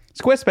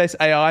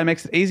AI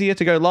makes it easier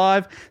to go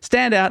live,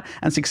 stand out,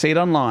 and succeed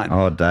online.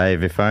 Oh,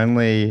 Dave, if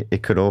only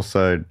it could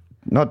also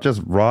not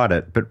just write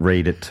it, but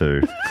read it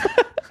too.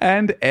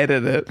 And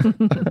edit it.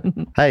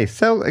 Hey,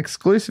 sell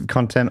exclusive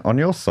content on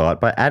your site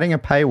by adding a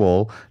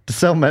paywall to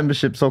sell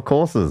memberships or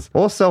courses,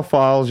 or sell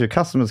files your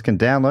customers can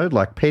download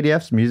like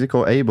PDFs, music,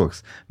 or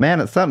ebooks. Man,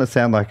 it's starting to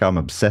sound like I'm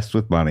obsessed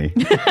with money.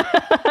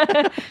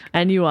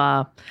 And you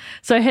are.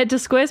 So head to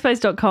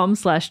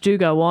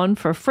squarespace.com/do-go-on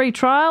for a free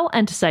trial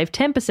and to save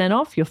 10%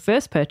 off your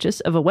first purchase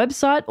of a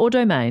website or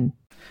domain.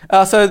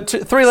 So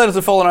 3 letters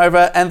have fallen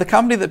over, and the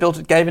company that built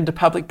it gave into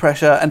public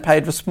pressure and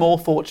paid a small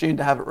fortune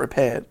to have it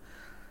repaired.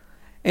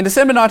 In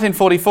December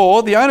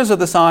 1944, the owners of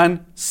the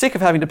sign, sick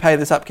of having to pay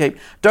this upkeep,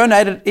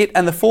 donated it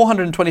and the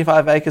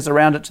 425 acres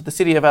around it to the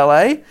city of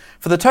LA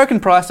for the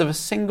token price of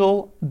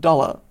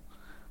 $1.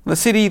 The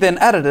city then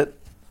added it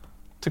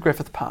to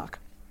Griffith Park.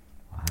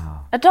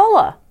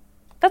 $1.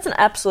 That's an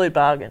absolute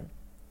bargain.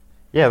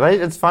 Yeah,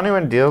 it's funny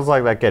when deals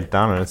like that get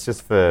done, and it's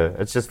just for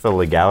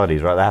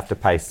legalities, right? They have to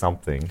pay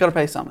something. Got to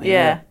pay something.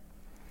 Yeah.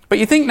 But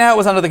you think now it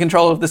was under the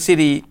control of the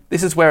city,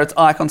 this is where its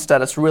icon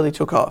status really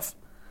took off.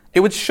 It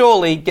would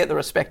surely get the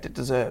respect it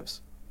deserves.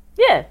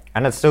 Yeah.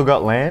 And it's still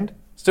got land?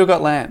 Still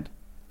got land.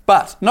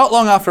 But not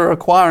long after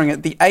acquiring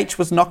it, the H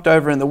was knocked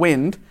over in the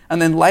wind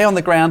and then lay on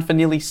the ground for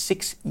nearly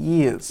 6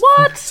 years.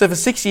 What? So for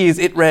 6 years,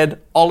 it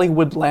read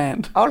Hollywood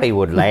Land.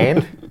 Hollywood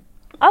Land.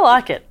 I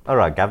like it. All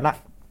right, Governor.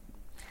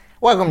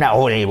 Welcome to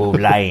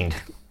Hollywood Land.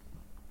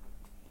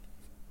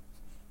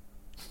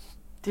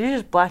 Did you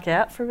just black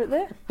out for a bit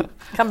there?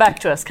 Come back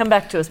to us,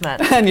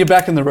 Matt. And you're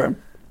back in the room.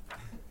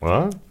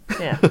 What?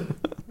 Yeah.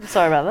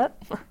 Sorry about that.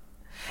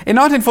 In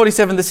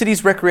 1947, the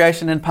city's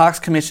Recreation and Parks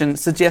Commission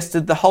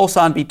suggested the whole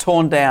sign be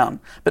torn down,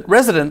 but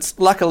residents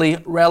luckily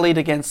rallied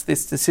against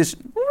this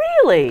decision.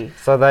 Really?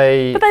 So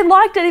they... But they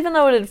liked it even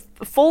though it had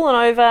fallen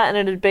over and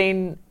it had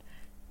been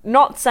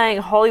not saying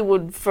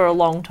Hollywood for a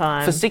long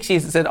time. For 6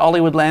 years it said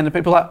Hollywood Land, and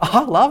people were like,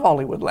 I love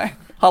Hollywood Land.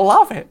 I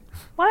love it.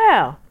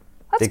 Wow.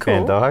 That's Dick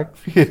cool. Van Dyke.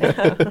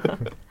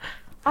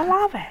 I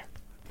love it.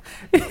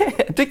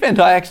 Dick Van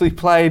Dyke actually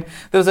played...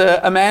 There was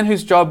a man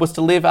whose job was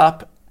to live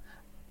up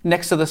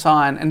next to the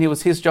sign, and it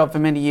was his job for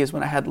many years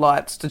when it had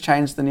lights to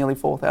change the nearly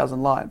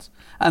 4,000 lights.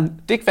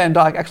 And Dick Van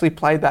Dyke actually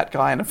played that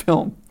guy in a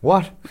film.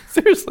 What?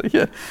 Seriously,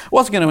 yeah.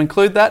 Wasn't going to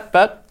include that,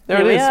 but there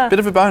Here it we is. are. Bit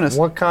of a bonus.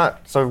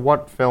 So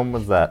what film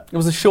was that? It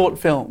was a short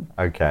film.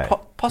 Okay.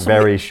 Possibly,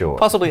 Very short.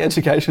 Possibly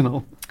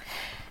educational.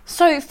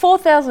 So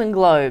 4,000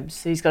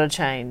 globes he's got to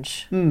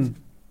change. And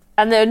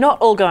they're not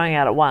all going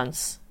out at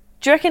once.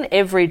 Do you reckon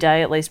every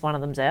day at least one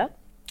of them's out?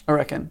 I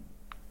reckon.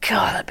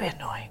 God, that'd be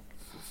annoying.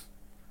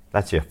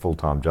 That's your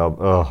full-time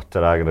job. Oh,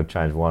 today I got to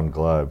change one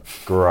globe.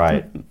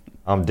 Great.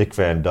 I'm Dick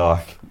Van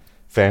Dyke.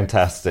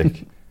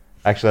 Fantastic.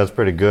 Actually, that's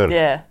pretty good.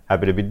 Yeah.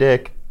 Happy to be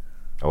Dick.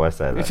 I always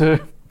say Me that. too.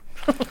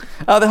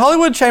 The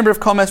Hollywood Chamber of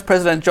Commerce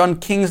President John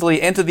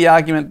Kingsley entered the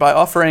argument by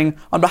offering,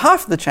 on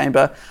behalf of the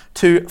Chamber,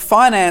 to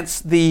finance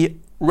the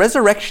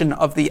resurrection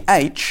of the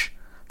H,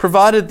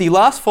 provided the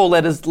last 4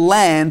 letters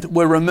land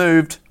were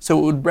removed so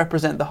it would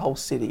represent the whole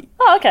city.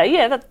 Oh, okay.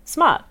 Yeah, that's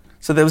smart.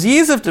 So there was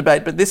years of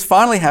debate, but this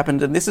finally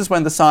happened, and this is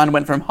when the sign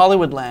went from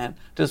Hollywood Land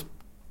to just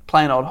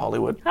plain old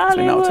Hollywood, as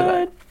we know it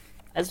today.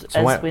 As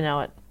when- we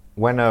know it.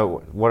 What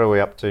are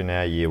we up to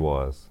now,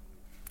 year-wise?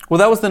 Well,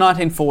 that was the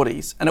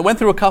 1940s, and it went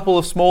through a couple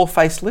of small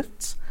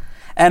facelifts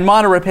and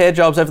minor repair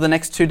jobs over the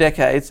next 2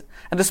 decades.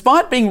 And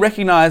despite being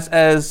recognised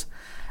as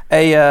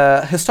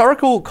a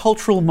historical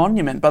cultural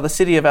monument by the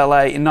city of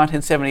LA in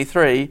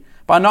 1973,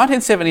 by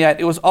 1978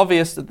 it was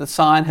obvious that the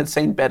sign had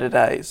seen better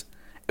days.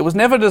 It was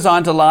never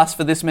designed to last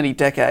for this many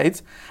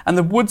decades, and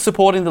the wood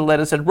supporting the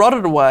letters had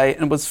rotted away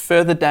and was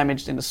further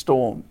damaged in a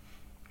storm.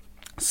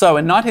 So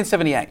in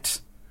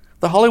 1978,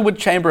 the Hollywood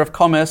Chamber of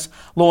Commerce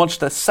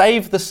launched a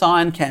Save the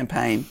Sign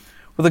campaign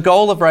with a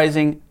goal of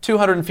raising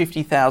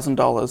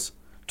 $250,000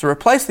 to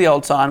replace the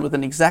old sign with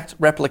an exact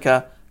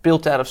replica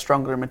built out of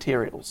stronger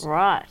materials.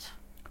 Right.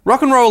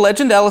 Rock and roll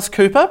legend Alice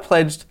Cooper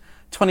pledged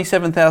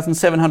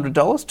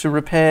 $27,700 to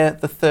repair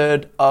the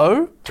third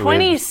O.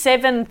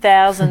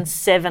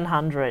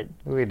 27,700.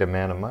 Weird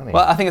amount of money.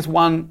 Well, I think it's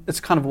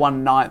kind of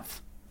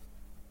 1/9.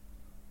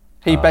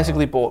 He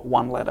basically bought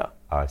one letter.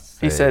 I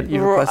see. He said,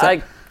 you replace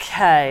that.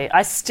 Okay,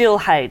 I still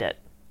hate it.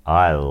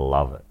 I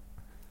love it.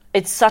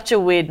 It's such a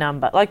weird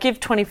number. Like, give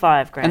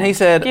 25 grand. And he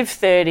said- Give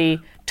 30.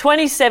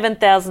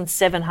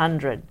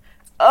 27,700.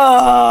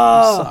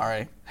 Oh,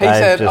 sorry. He Dave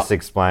said, just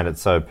explained it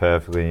so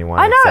perfectly and you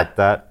won't I know. accept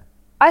that.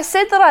 I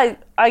said that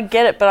I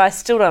get it, but I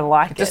still don't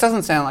like it. just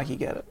doesn't sound like you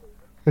get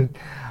it.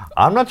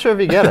 I'm not sure if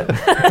you get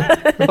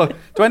it. Look,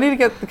 do I need to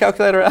get the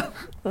calculator out?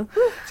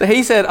 So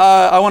he said,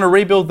 I want to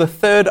rebuild the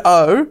third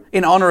O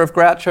in honour of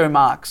Groucho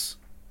Marx,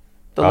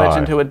 the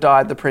legend who had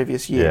died the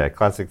previous year. Yeah,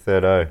 classic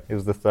third O. He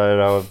was the third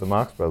O of the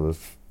Marx Brothers.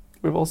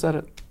 We've all said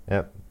it.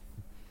 Yep.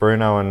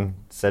 Bruno and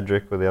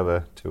Cedric were the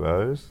other two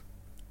O's.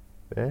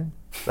 Yeah.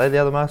 They the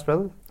other Marx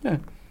Brothers? Yeah.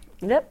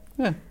 Yep.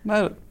 Yeah,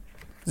 nailed it.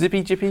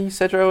 Zippy, Jippy,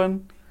 Cedro,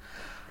 and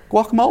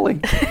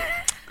Guacamole.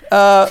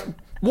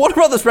 Warner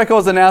Brothers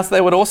Records announced they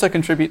would also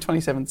contribute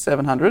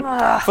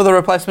 $27,700 for the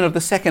replacement of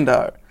the second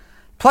O.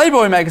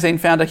 Playboy magazine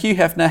founder Hugh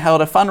Hefner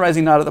held a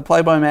fundraising night at the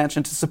Playboy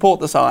Mansion to support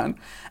the sign.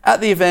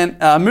 At the event,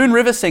 Moon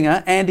River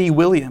singer Andy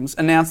Williams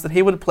announced that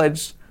he would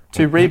pledge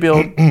to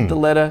rebuild the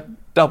letter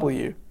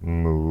W.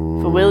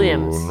 For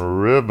Williams.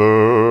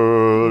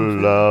 River,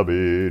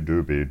 lobby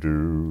doobie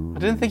doo. I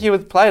didn't think he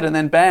would play it, and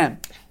then bam,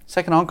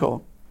 second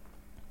encore.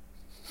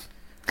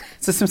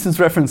 It's a Simpsons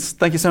reference.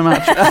 Thank you so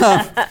much.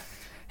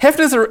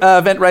 Hefner's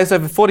event raised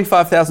over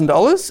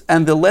 $45,000,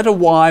 and the letter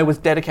Y was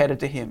dedicated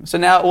to him. So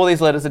now all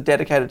these letters are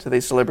dedicated to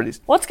these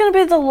celebrities. What's going to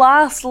be the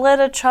last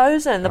letter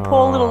chosen? The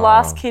poor little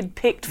last kid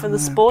picked for the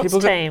sports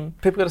team.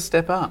 People got to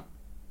step up.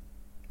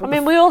 I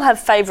mean, we all have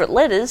favourite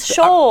letters,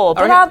 sure,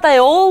 but reckon- aren't they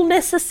all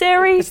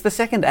necessary? It's the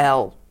second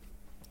L.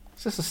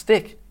 It's just a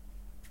stick.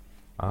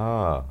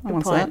 Ah. No one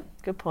wants Point.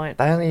 that. Good point.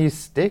 They only use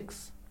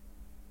sticks?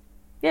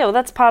 Yeah, well,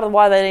 that's part of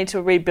why they need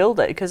to rebuild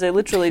it, because they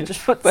literally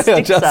just put They are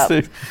sticks just up.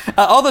 sticks.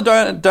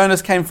 Other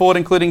donors came forward,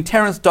 including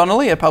Terence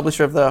Donnelly, a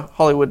publisher of the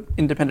Hollywood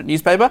Independent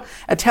newspaper,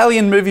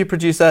 Italian movie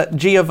producer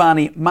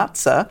Giovanni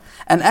Mazza,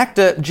 and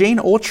actor Gene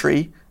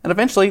Autry, and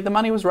eventually the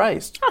money was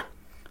raised.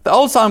 The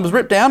old sign was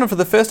ripped down, and for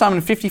the first time in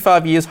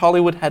 55 years,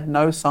 Hollywood had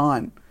no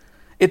sign.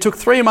 It took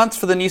 3 months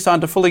for the new sign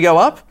to fully go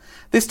up,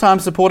 this time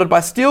supported by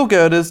steel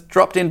girders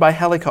dropped in by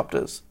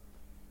helicopters.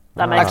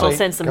 That makes more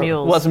sense than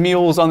mules. Was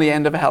mules on the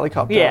end of a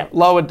helicopter, Yeah.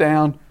 lowered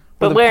down.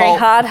 But with a wearing pole.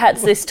 hard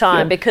hats this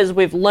time because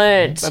we've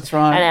learnt. That's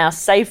right. And our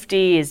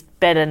safety is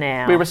better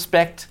now. We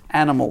respect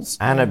animals.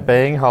 And it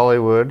being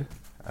Hollywood,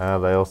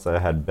 they also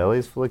had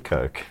bellies full of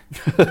Coke.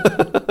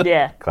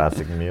 Yeah.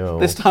 Classic mule.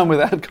 This time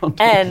without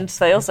context. And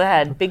they also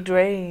had big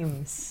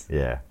dreams.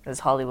 Yeah. As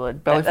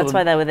Hollywood. Belly full That's of-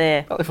 why they were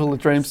there. Belly full of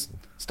dreams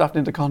stuffed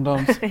into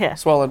condoms, Yeah.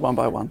 swallowed one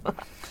by one.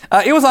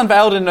 It was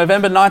unveiled in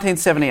November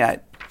 1978.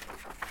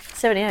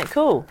 78,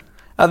 cool.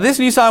 This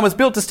new sign was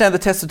built to stand the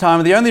test of time,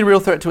 and the only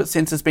real threat to it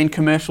since has been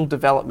commercial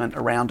development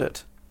around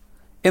it.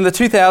 In the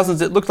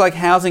 2000s, it looked like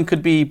housing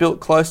could be built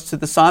close to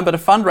the sign, but a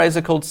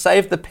fundraiser called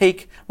Save the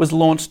Peak was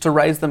launched to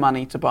raise the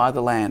money to buy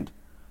the land.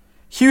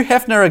 Hugh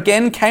Hefner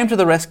again came to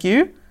the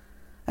rescue,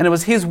 and it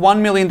was his $1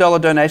 million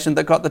donation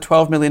that got the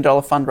 $12 million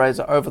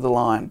fundraiser over the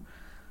line.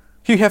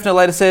 Hugh Hefner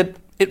later said,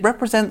 "It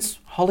represents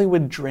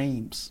Hollywood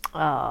dreams."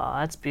 Oh,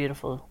 that's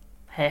beautiful.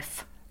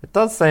 Hef. It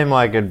does seem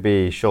like it'd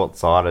be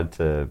short-sighted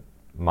to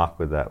muck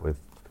with that with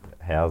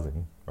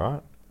housing,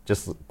 right?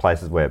 Just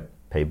places where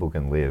people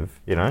can live,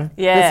 you know?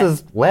 Yeah.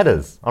 This is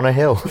letters on a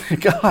hill.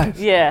 Guys,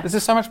 Yeah. this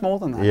is so much more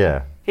than that.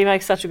 Yeah. He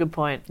makes such a good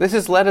point. This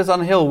is Letters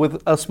on a Hill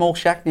with a small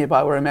shack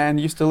nearby where a man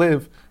used to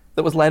live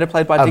that was later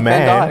played by A Dick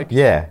man. Van Dyke.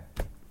 Yeah.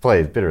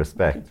 Please, bit of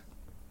respect.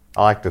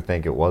 I like to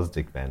think it was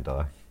Dick Van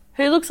Dyke.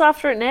 Who looks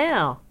after it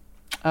now?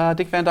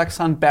 Dick Van Dyke's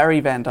son, Barry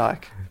Van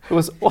Dyke, who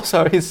was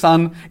also his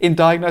son in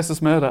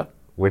Diagnosis Murder.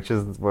 Which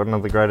is one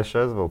of the greatest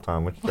shows of all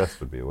time, which Jess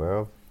would be aware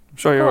of. I'm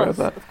sure you're aware of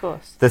that. Of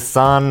course. The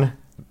son,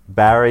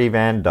 Barry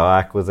Van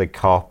Dyke, was a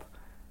cop.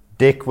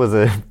 Dick was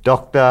a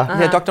doctor.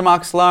 Yeah, Dr.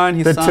 Mark Sloan,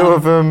 his The son. two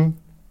of them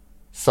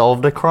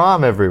solved a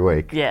crime every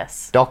week.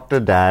 Yes. Doctor,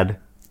 dad,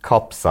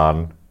 cop,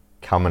 son,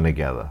 coming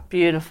together.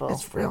 Beautiful.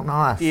 It's real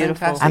nice. Beautiful.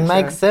 Fantastic. And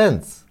makes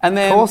sense. And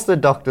then- of course the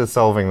doctor's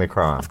solving the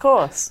crime. Of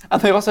course.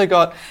 And they also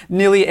got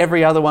nearly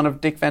every other one of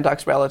Dick Van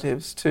Dyke's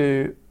relatives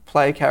to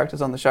play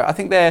characters on the show. I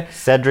think they're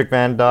Cedric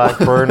Van Dyke,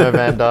 Bruno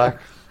Van Dyke.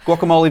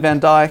 Guacamole Van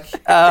Dyke.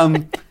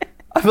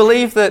 I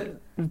believe that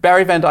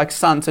Barry Van Dyke's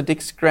son, so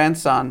Dick's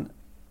grandson,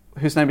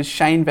 whose name is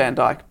Shane Van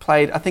Dyke,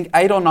 played, I think,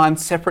 8 or 9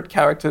 separate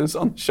characters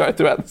on the show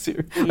throughout the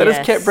series. They just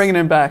Yes. kept bringing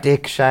him back.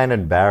 Dick, Shane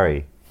and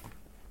Barry.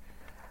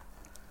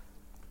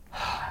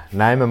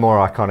 Name a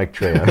more iconic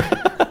trio.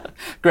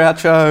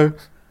 Groucho,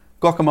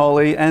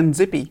 Guacamole, and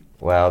Zippy.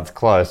 Well, it's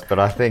close, but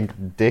I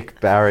think Dick,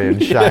 Barry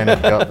and Shane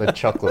have got the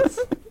chocolates.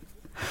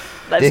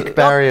 That's Dick,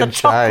 Barry not and the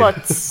Shane.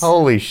 chocolates.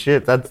 Holy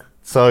shit, that's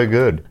so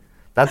good.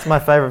 That's my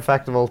favourite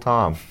fact of all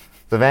time.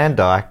 The Van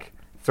Dyke,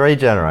 3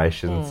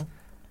 generations.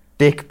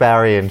 Dick,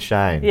 Barry and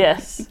Shane.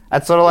 Yes.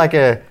 That's sort of like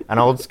an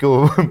old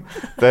school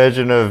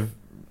version of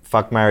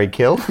Fuck, Marry,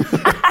 Kill.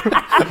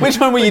 Which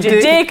one were you,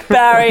 Dick,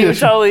 Barry,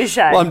 Charlie,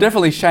 Shane. Well, I'm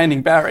definitely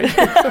Shaning Barry.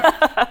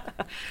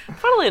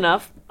 Funnily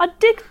enough, a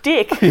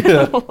Dick.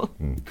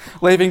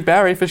 Leaving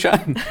Barry for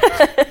Shane.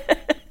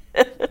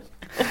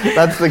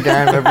 That's the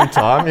game every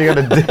time. You got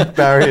a Dick,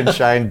 Barry, and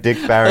Shane. Dick,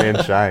 Barry, and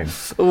Shane.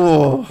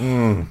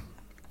 Oh.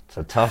 It's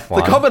a tough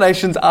one. The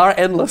combinations are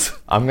endless.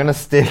 I'm going to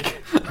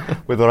stick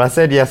with what I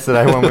said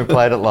yesterday when we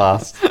played it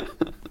last.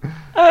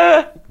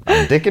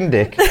 I'm Dick and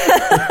Dick.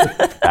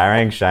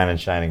 Barrying Shane and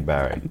Shaning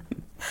Barry.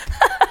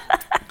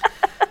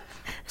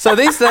 So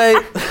these days...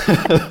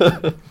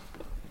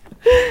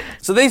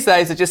 So these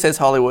days it just says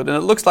Hollywood, and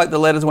it looks like the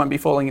letters won't be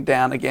falling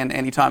down again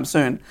anytime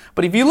soon.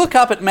 But if you look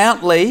up at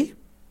Mount Lee,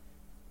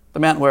 the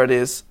mountain where it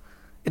is,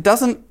 it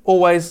doesn't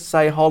always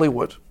say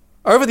Hollywood.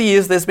 Over the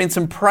years, there's been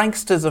some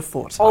pranksters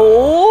afoot.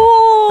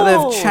 Oh!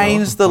 They've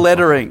changed the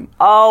lettering.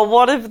 Oh,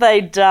 what have they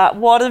done?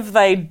 What have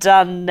they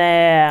done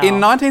now? In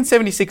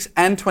 1976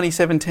 and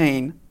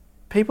 2017,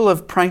 people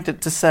have pranked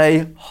it to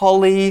say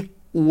Holly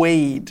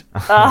Weed.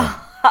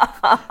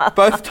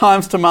 Both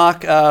times to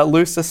mark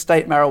looser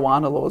state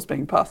marijuana laws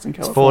being passed in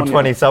California.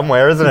 420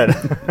 somewhere, isn't it?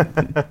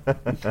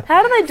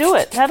 How do they do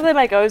it? How do they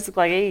make O's look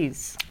like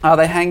E's?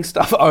 They hang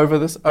stuff over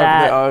their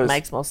O's. That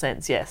makes more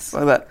sense, yes.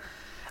 Like that.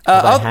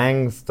 They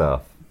hang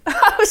stuff.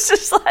 I was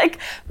just like,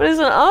 but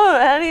isn't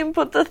how do you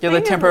put the thing Yeah,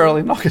 they in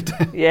temporarily knock it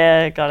down.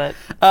 Yeah, got it.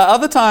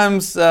 Other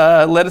times,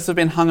 letters have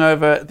been hung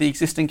over the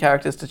existing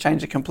characters to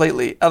change it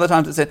completely. Other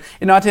times it said,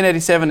 in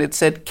 1987, it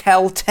said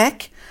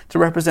Caltech to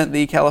represent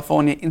the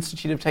California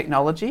Institute of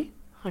Technology.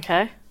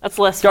 Okay, that's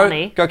less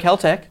funny. Go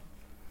Caltech.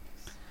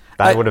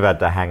 They would have had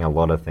to hang a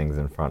lot of things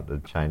in front to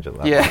change it.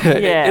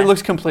 Yeah. It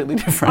looks completely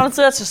different.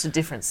 Honestly, that's just a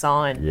different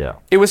sign. Yeah.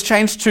 It was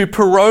changed to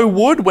Perot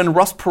Wood when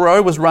Ross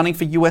Perot was running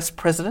for US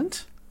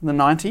president in the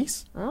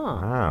 90s.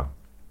 Oh.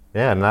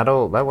 Yeah, and that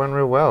went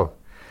real well.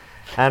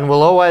 And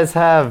we'll always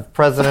have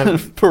President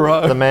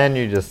Perot. The man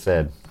you just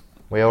said.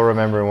 We all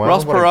remember him well.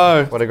 Ross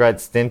Perot. What a great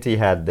stint he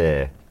had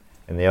there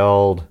in the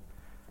old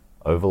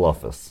Oval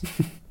Office,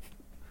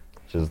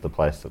 which is the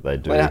place that they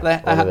do all of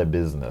their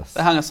business.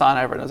 They hung a sign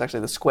over it. It was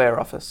actually the Square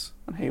office.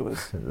 And he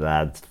was...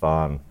 That's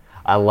fun.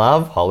 I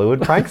love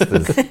Hollywood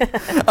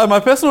pranksters. My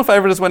personal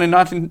favourite is when in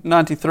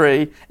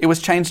 1993 it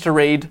was changed to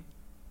read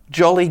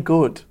Jolly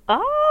Good.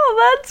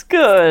 Oh, that's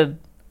good.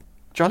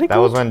 Jolly Good? That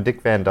was when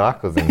Dick Van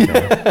Dyke was in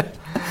film.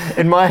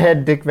 In my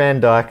head, Dick Van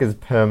Dyke is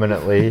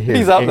permanently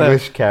his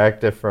English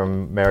character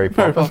from Mary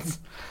Poppins.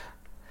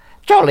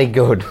 Jolly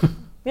Good.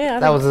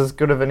 Yeah, that was as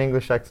good of an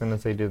English accent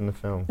as he did in the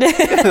film.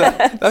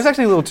 That was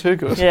actually a little too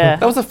good. Yeah.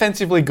 That was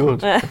offensively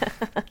good.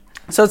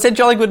 So it said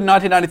Jolly Good in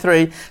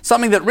 1993,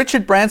 something that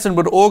Richard Branson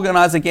would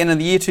organise again in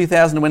the year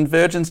 2000 when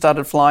Virgin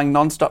started flying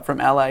non-stop from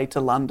LA to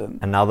London.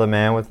 Another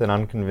man with an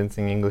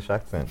unconvincing English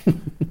accent.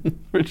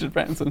 Richard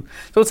Branson.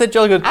 So it said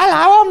Jolly Good.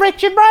 Hello, I'm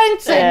Richard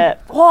Branson. Yeah.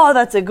 Oh,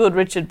 that's a good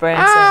Richard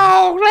Branson.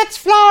 Oh, let's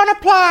fly on a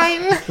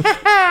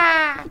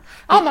plane.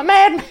 I'm a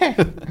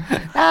madman.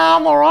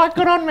 I'm all right,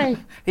 good on me.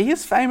 He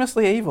is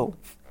famously evil.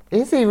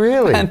 Is he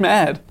really? And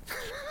mad.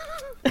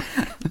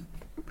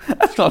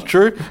 That's not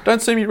true.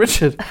 Don't sue me,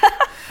 Richard.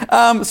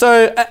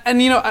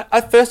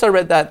 At first I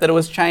read that it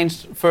was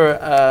changed for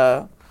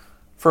a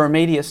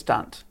media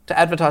stunt to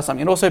advertise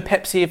something. And also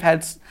Pepsi have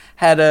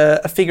had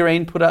a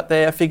figurine put up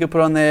there, a figure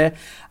put on there.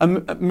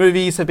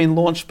 Movies have been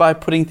launched by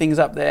putting things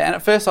up there. And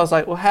at first I was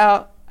like, well,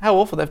 how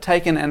awful. They've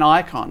taken an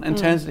icon and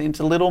turned it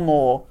into little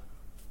more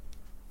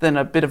than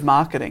a bit of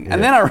marketing. Yeah.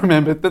 And then I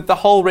remembered that the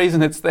whole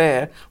reason it's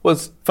there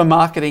was for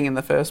marketing in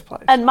the first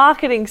place. And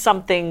marketing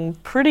something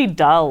pretty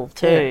dull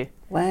too.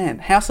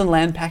 Yeah. House and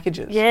land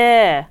packages.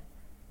 Yeah.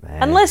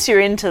 Man. Unless you're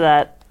into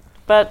that.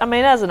 But, I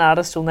mean, as an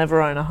artist, you'll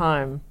never own a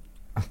home.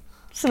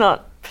 It's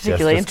not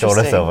particularly just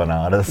interesting. Just called herself an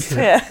artist.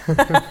 Yeah.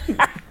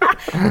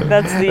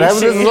 That's the That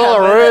issue. was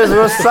all a ruse.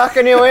 We're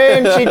sucking you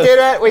in. She did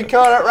it. We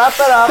got it. Wrap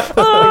it up.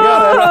 We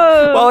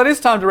got it. Well, it is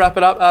time to wrap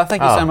it up.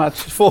 Thank you so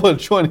much for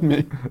joining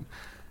me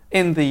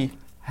in the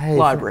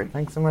library.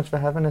 Thanks so much for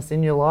having us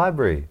in your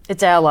library.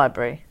 It's our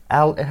library.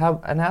 Our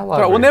library.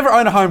 Right, we'll never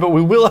own a home, but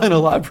we will own a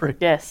library.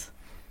 Yes.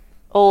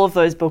 All of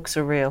those books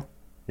are real.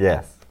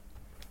 Yes.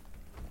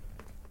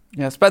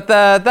 Yes, but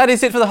that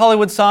is it for the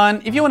Hollywood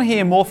Sign. If you want to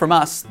hear more from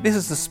us, this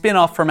is a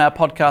spin-off from our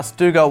podcast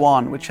Do Go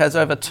On, which has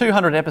over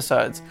 200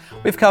 episodes.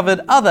 We've covered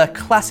other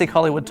classic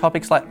Hollywood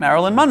topics like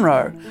Marilyn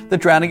Monroe, the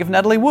drowning of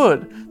Natalie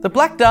Wood, the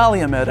Black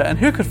Dahlia murder, and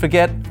who could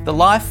forget the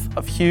life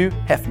of Hugh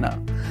Hefner.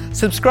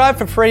 Subscribe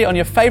for free on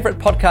your favourite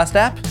podcast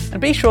app,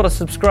 and be sure to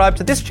subscribe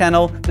to this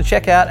channel to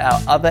check out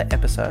our other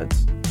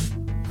episodes.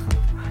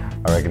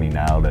 I reckon he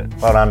nailed it.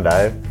 Well done,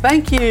 Dave.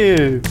 Thank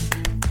you.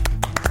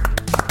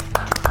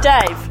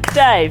 Dave's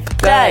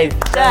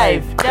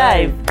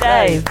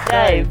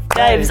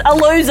a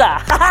loser.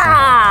 Ha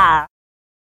ha!